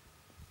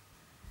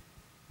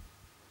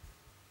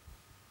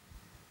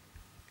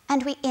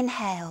 And we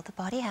inhale the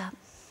body up.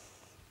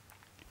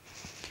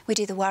 We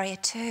do the Warrior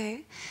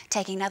 2,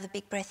 taking another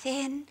big breath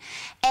in.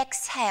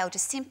 Exhale,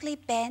 just simply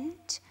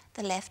bend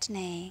the left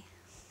knee.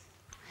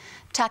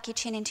 Tuck your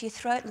chin into your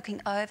throat,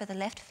 looking over the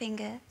left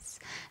fingers,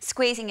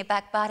 squeezing your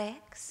back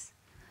buttocks,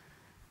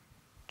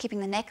 keeping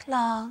the neck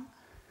long,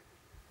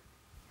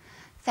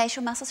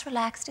 facial muscles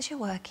relaxed as you're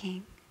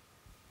working.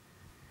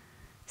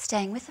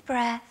 Staying with the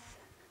breath.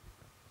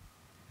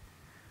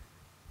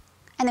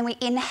 And then we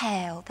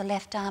inhale the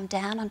left arm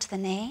down onto the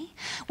knee.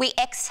 We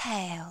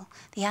exhale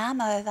the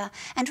arm over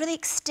and really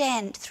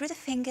extend through the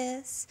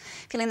fingers,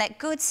 feeling that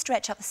good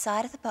stretch up the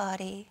side of the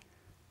body.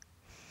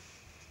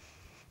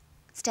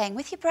 Staying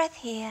with your breath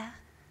here.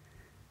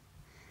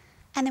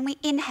 And then we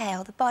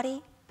inhale the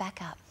body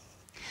back up.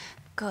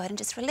 Good, and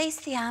just release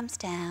the arms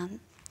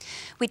down.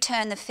 We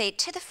turn the feet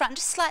to the front,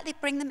 just slightly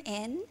bring them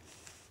in.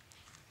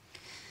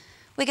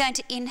 We're going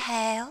to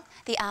inhale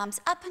the arms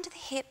up onto the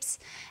hips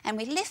and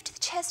we lift the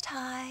chest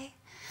high.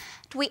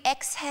 We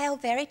exhale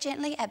very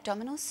gently,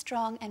 abdominals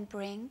strong, and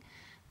bring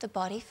the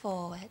body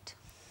forward.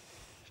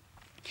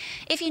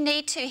 If you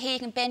need to here, you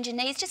can bend your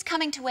knees, just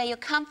coming to where you're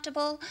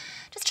comfortable.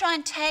 Just try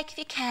and take, if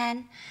you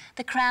can,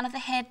 the crown of the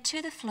head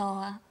to the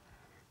floor.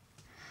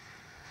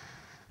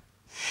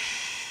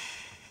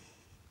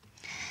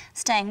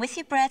 Staying with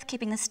your breath,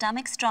 keeping the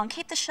stomach strong.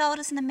 Keep the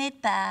shoulders in the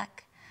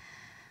mid-back.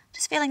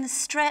 Just feeling the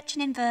stretch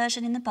and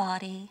inversion in the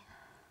body.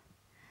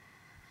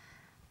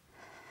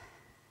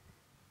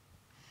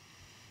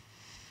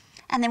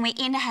 And then we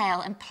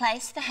inhale and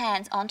place the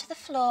hands onto the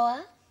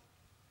floor.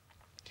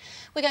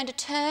 We're going to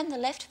turn the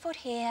left foot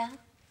here.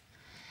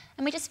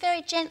 And we just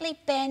very gently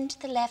bend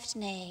the left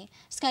knee.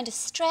 Just going to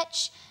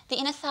stretch the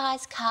inner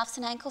thighs, calves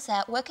and ankles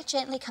out. Work it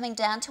gently, coming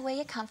down to where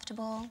you're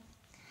comfortable.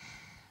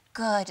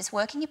 Good, just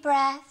working your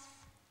breath.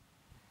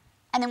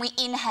 And then we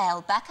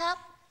inhale back up.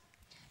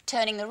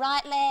 Turning the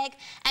right leg,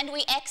 and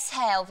we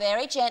exhale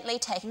very gently,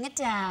 taking it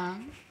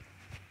down.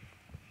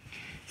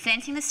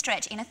 Sensing the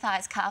stretch, inner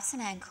thighs, calves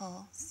and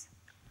ankles.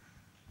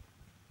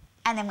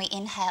 And then we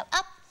inhale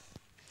up,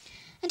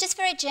 and just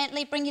very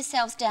gently bring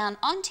yourselves down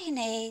onto your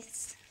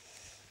knees.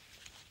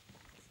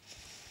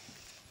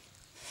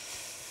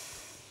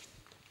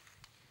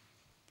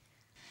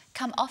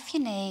 Come off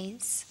your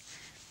knees,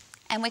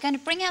 and we're going to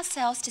bring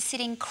ourselves to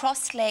sitting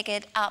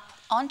cross-legged up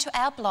onto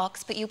our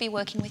blocks, but you'll be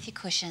working with your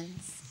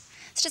cushions.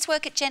 So just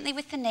work it gently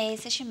with the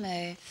knees as you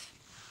move.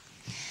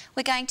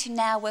 We're going to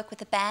now work with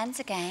the bands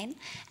again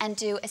and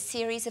do a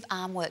series of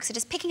arm work. So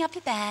just picking up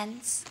your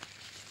bands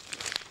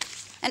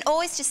and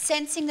always just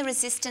sensing the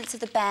resistance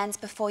of the bands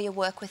before you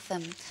work with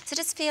them. So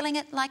just feeling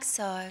it like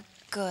so.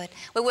 Good.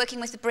 We're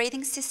working with the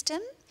breathing system.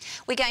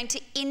 We're going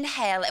to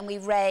inhale and we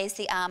raise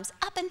the arms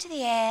up into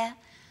the air.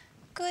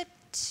 Good.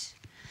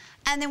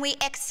 And then we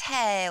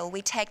exhale,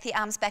 we take the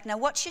arms back. Now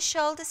watch your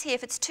shoulders here.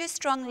 If it's too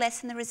strong,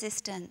 lessen the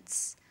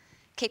resistance.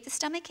 Keep the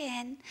stomach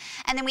in.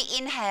 And then we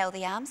inhale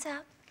the arms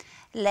up.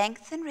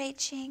 Lengthen,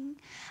 reaching,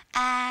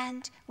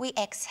 and we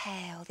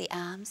exhale, the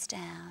arms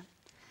down.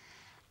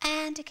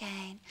 And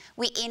again,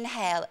 we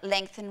inhale,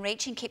 lengthen,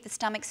 reaching, keep the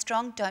stomach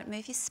strong, don't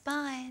move your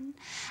spine.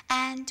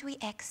 And we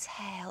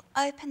exhale,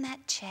 open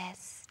that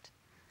chest.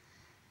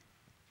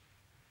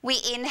 We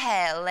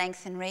inhale,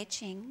 lengthen,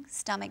 reaching,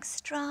 stomach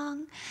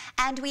strong,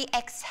 and we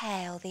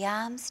exhale, the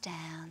arms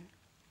down.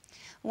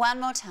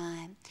 One more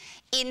time.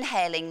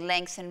 Inhaling,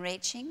 lengthen,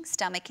 reaching,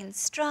 stomach in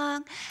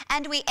strong,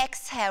 and we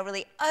exhale,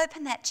 really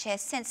open that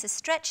chest, sense the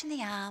stretch in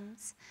the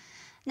arms.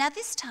 Now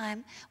this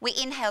time, we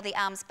inhale the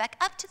arms back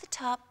up to the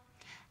top,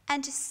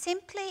 and just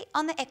simply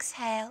on the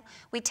exhale,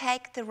 we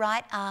take the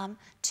right arm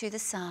to the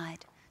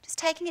side. Just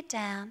taking it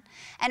down,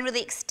 and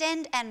really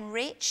extend and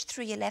reach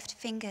through your left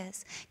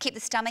fingers. Keep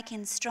the stomach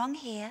in strong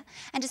here,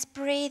 and just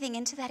breathing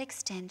into that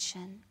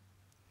extension.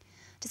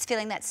 Just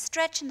feeling that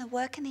stretch and the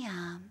work in the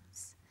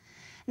arms.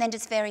 And then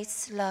just very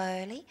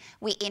slowly,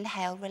 we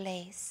inhale,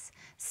 release,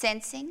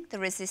 sensing the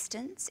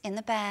resistance in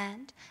the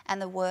band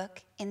and the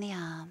work in the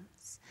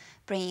arms.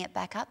 Bringing it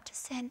back up to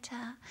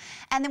center.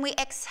 And then we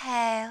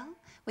exhale,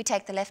 we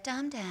take the left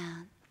arm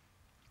down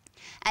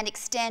and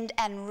extend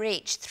and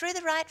reach through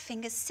the right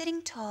fingers,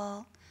 sitting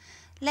tall,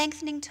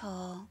 lengthening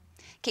tall.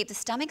 Keep the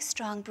stomach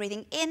strong,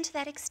 breathing into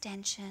that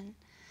extension,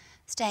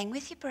 staying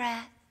with your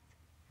breath.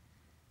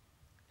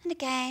 And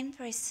again,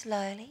 very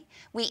slowly,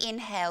 we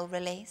inhale,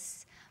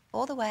 release,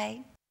 all the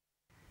way.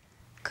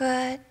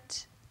 Good.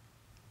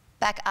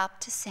 Back up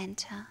to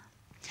center.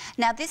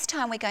 Now this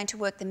time we're going to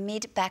work the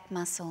mid-back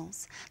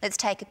muscles. Let's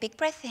take a big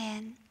breath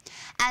in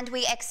and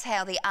we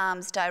exhale the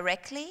arms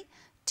directly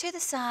to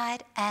the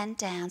side and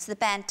down. So the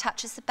band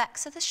touches the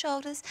backs of the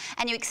shoulders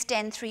and you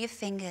extend through your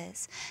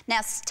fingers.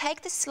 Now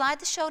slide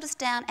the shoulders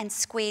down and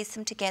squeeze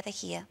them together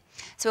here.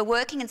 So we're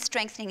working and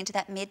strengthening into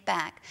that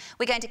mid-back.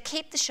 We're going to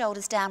keep the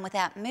shoulders down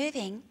without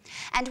moving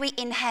and we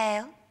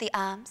inhale the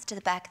arms to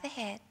the back of the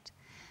head.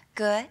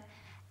 Good.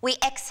 We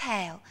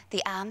exhale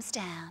the arms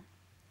down.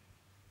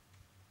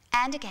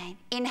 And again,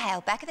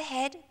 inhale, back of the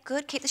head.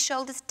 Good. Keep the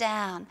shoulders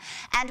down.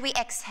 And we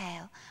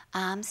exhale,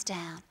 arms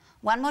down.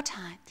 One more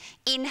time.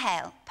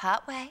 Inhale,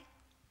 part way.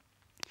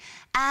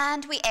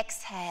 And we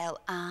exhale,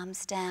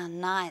 arms down.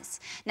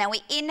 Nice. Now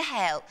we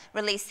inhale,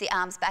 release the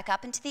arms back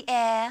up into the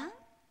air.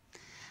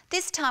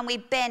 This time we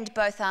bend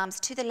both arms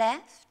to the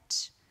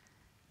left,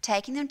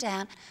 taking them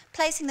down,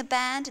 placing the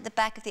band at the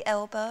back of the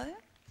elbow.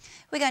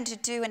 We're going to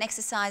do an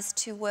exercise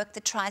to work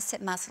the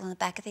tricep muscle in the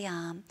back of the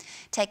arm.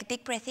 Take a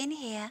big breath in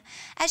here.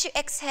 As you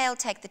exhale,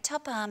 take the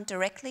top arm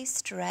directly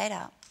straight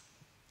up.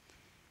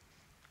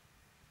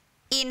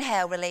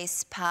 Inhale,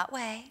 release part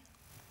way.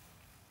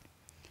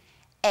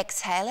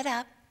 Exhale it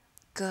up.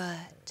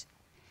 Good.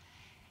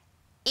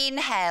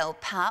 Inhale,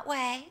 part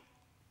way.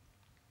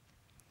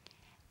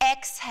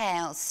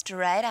 Exhale,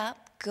 straight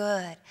up.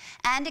 Good.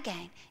 And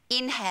again,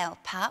 inhale,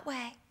 part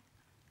way.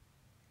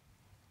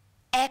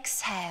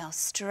 Exhale,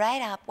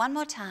 straight up. One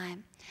more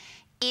time.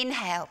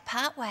 Inhale,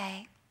 part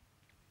way.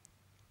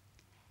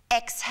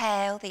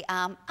 Exhale, the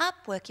arm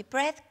up. Work your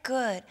breath.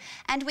 Good.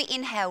 And we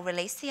inhale,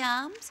 release the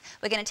arms.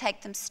 We're going to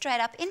take them straight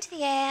up into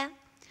the air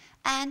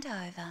and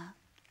over.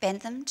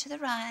 Bend them to the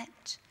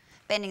right.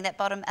 Bending that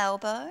bottom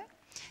elbow.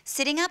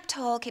 Sitting up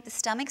tall, keep the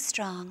stomach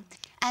strong.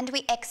 And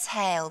we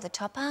exhale, the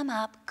top arm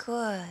up.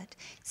 Good.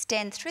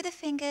 Extend through the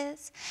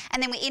fingers.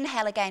 And then we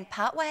inhale again,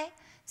 part way.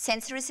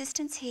 Sense the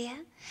resistance here.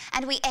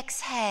 And we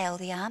exhale,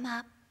 the arm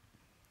up.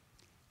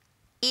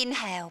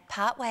 Inhale,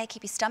 part way.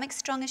 Keep your stomach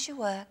strong as you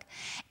work.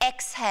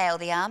 Exhale,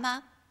 the arm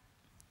up.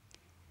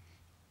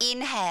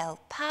 Inhale,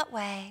 part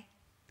way.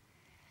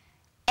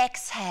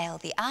 Exhale,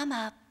 the arm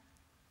up.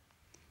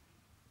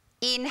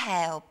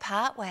 Inhale,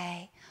 part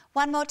way.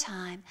 One more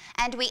time.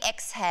 And we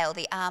exhale,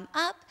 the arm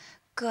up.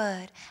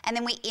 Good. And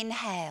then we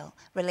inhale,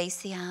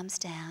 release the arms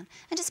down.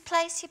 And just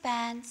place your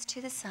bands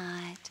to the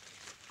side.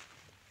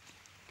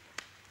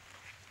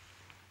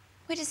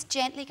 We're just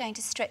gently going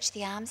to stretch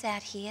the arms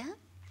out here.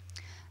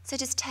 So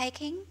just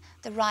taking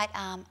the right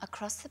arm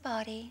across the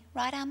body,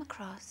 right arm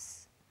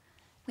across.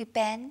 We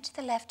bend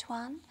the left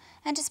one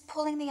and just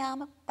pulling the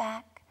arm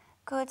back.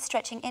 Good,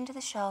 stretching into the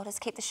shoulders.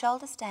 Keep the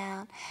shoulders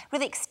down.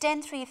 Really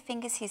extend through your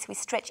fingers here so we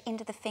stretch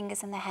into the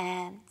fingers and the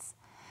hands.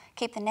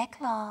 Keep the neck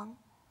long.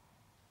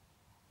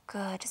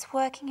 Good, just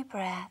working your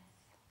breath.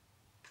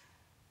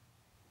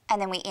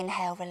 And then we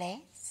inhale,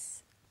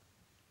 release.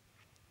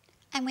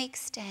 And we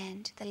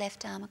extend the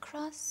left arm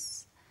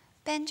across.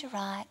 Bend your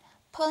right,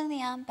 pulling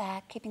the arm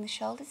back, keeping the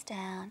shoulders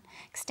down.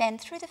 Extend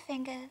through the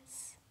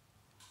fingers.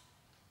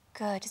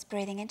 Good, just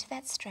breathing into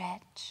that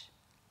stretch.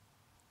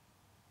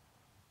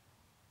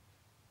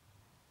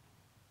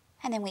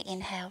 And then we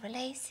inhale,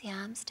 release the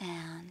arms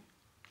down.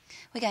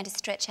 We're going to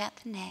stretch out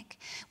the neck.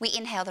 We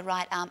inhale the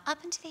right arm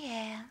up into the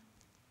air.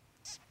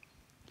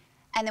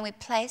 And then we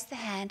place the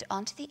hand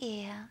onto the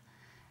ear.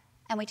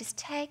 And we just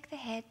take the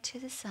head to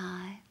the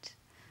side.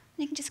 And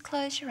you can just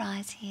close your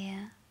eyes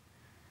here.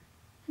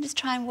 And just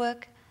try and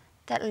work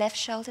that left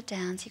shoulder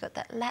down so you've got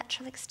that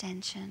lateral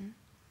extension.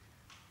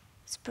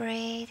 Just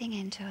breathing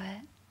into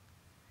it.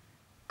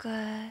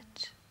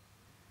 Good.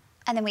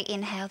 And then we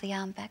inhale the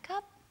arm back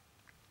up.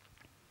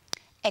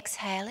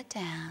 Exhale it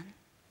down.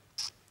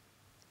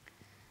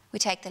 We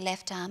take the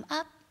left arm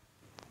up.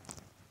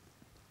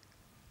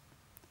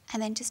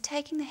 And then just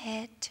taking the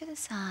head to the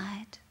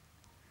side.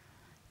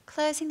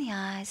 Closing the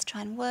eyes,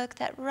 try and work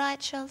that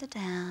right shoulder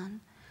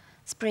down.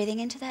 Just breathing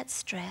into that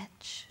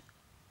stretch.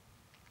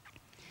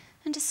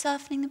 And just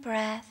softening the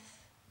breath.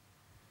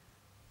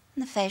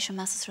 And the facial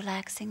muscles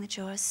relaxing, the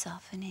jaw is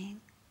softening.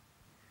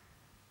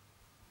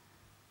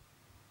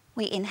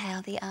 We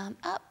inhale the arm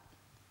up.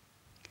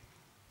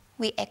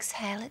 We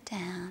exhale it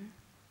down.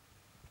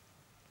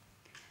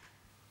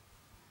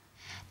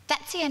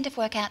 That's the end of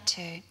workout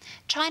 2.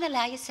 Try and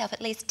allow yourself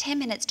at least 10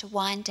 minutes to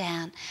wind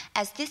down,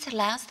 as this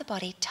allows the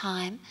body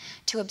time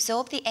to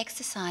absorb the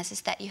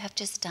exercises that you have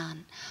just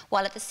done,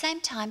 while at the same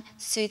time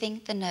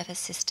soothing the nervous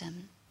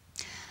system.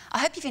 I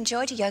hope you've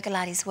enjoyed your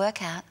Yogalates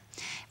workout.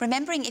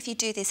 Remembering if you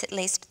do this at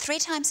least 3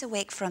 times a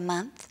week for a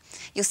month,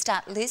 you'll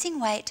start losing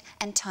weight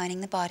and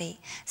toning the body.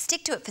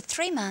 Stick to it for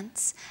 3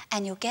 months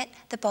and you'll get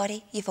the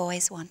body you've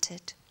always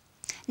wanted.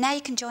 Now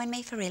you can join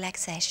me for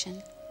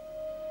relaxation.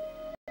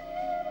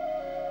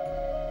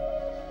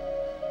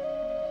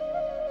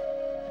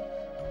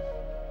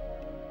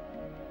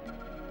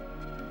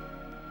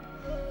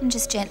 And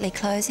just gently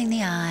closing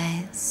the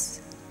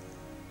eyes.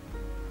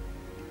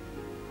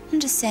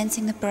 And just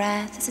sensing the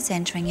breath as it's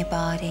entering your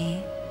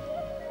body.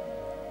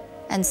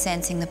 And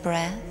sensing the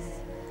breath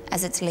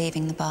as it's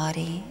leaving the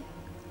body.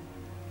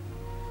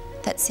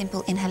 That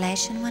simple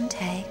inhalation one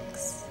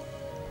takes.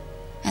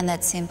 And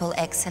that simple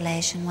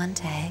exhalation one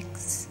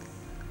takes.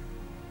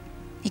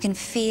 You can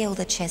feel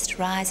the chest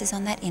rises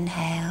on that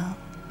inhale.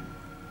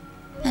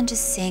 And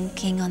just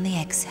sinking on the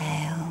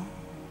exhale.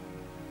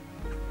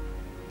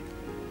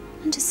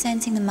 And just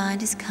sensing the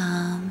mind is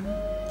calm,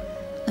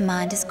 the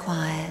mind is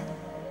quiet.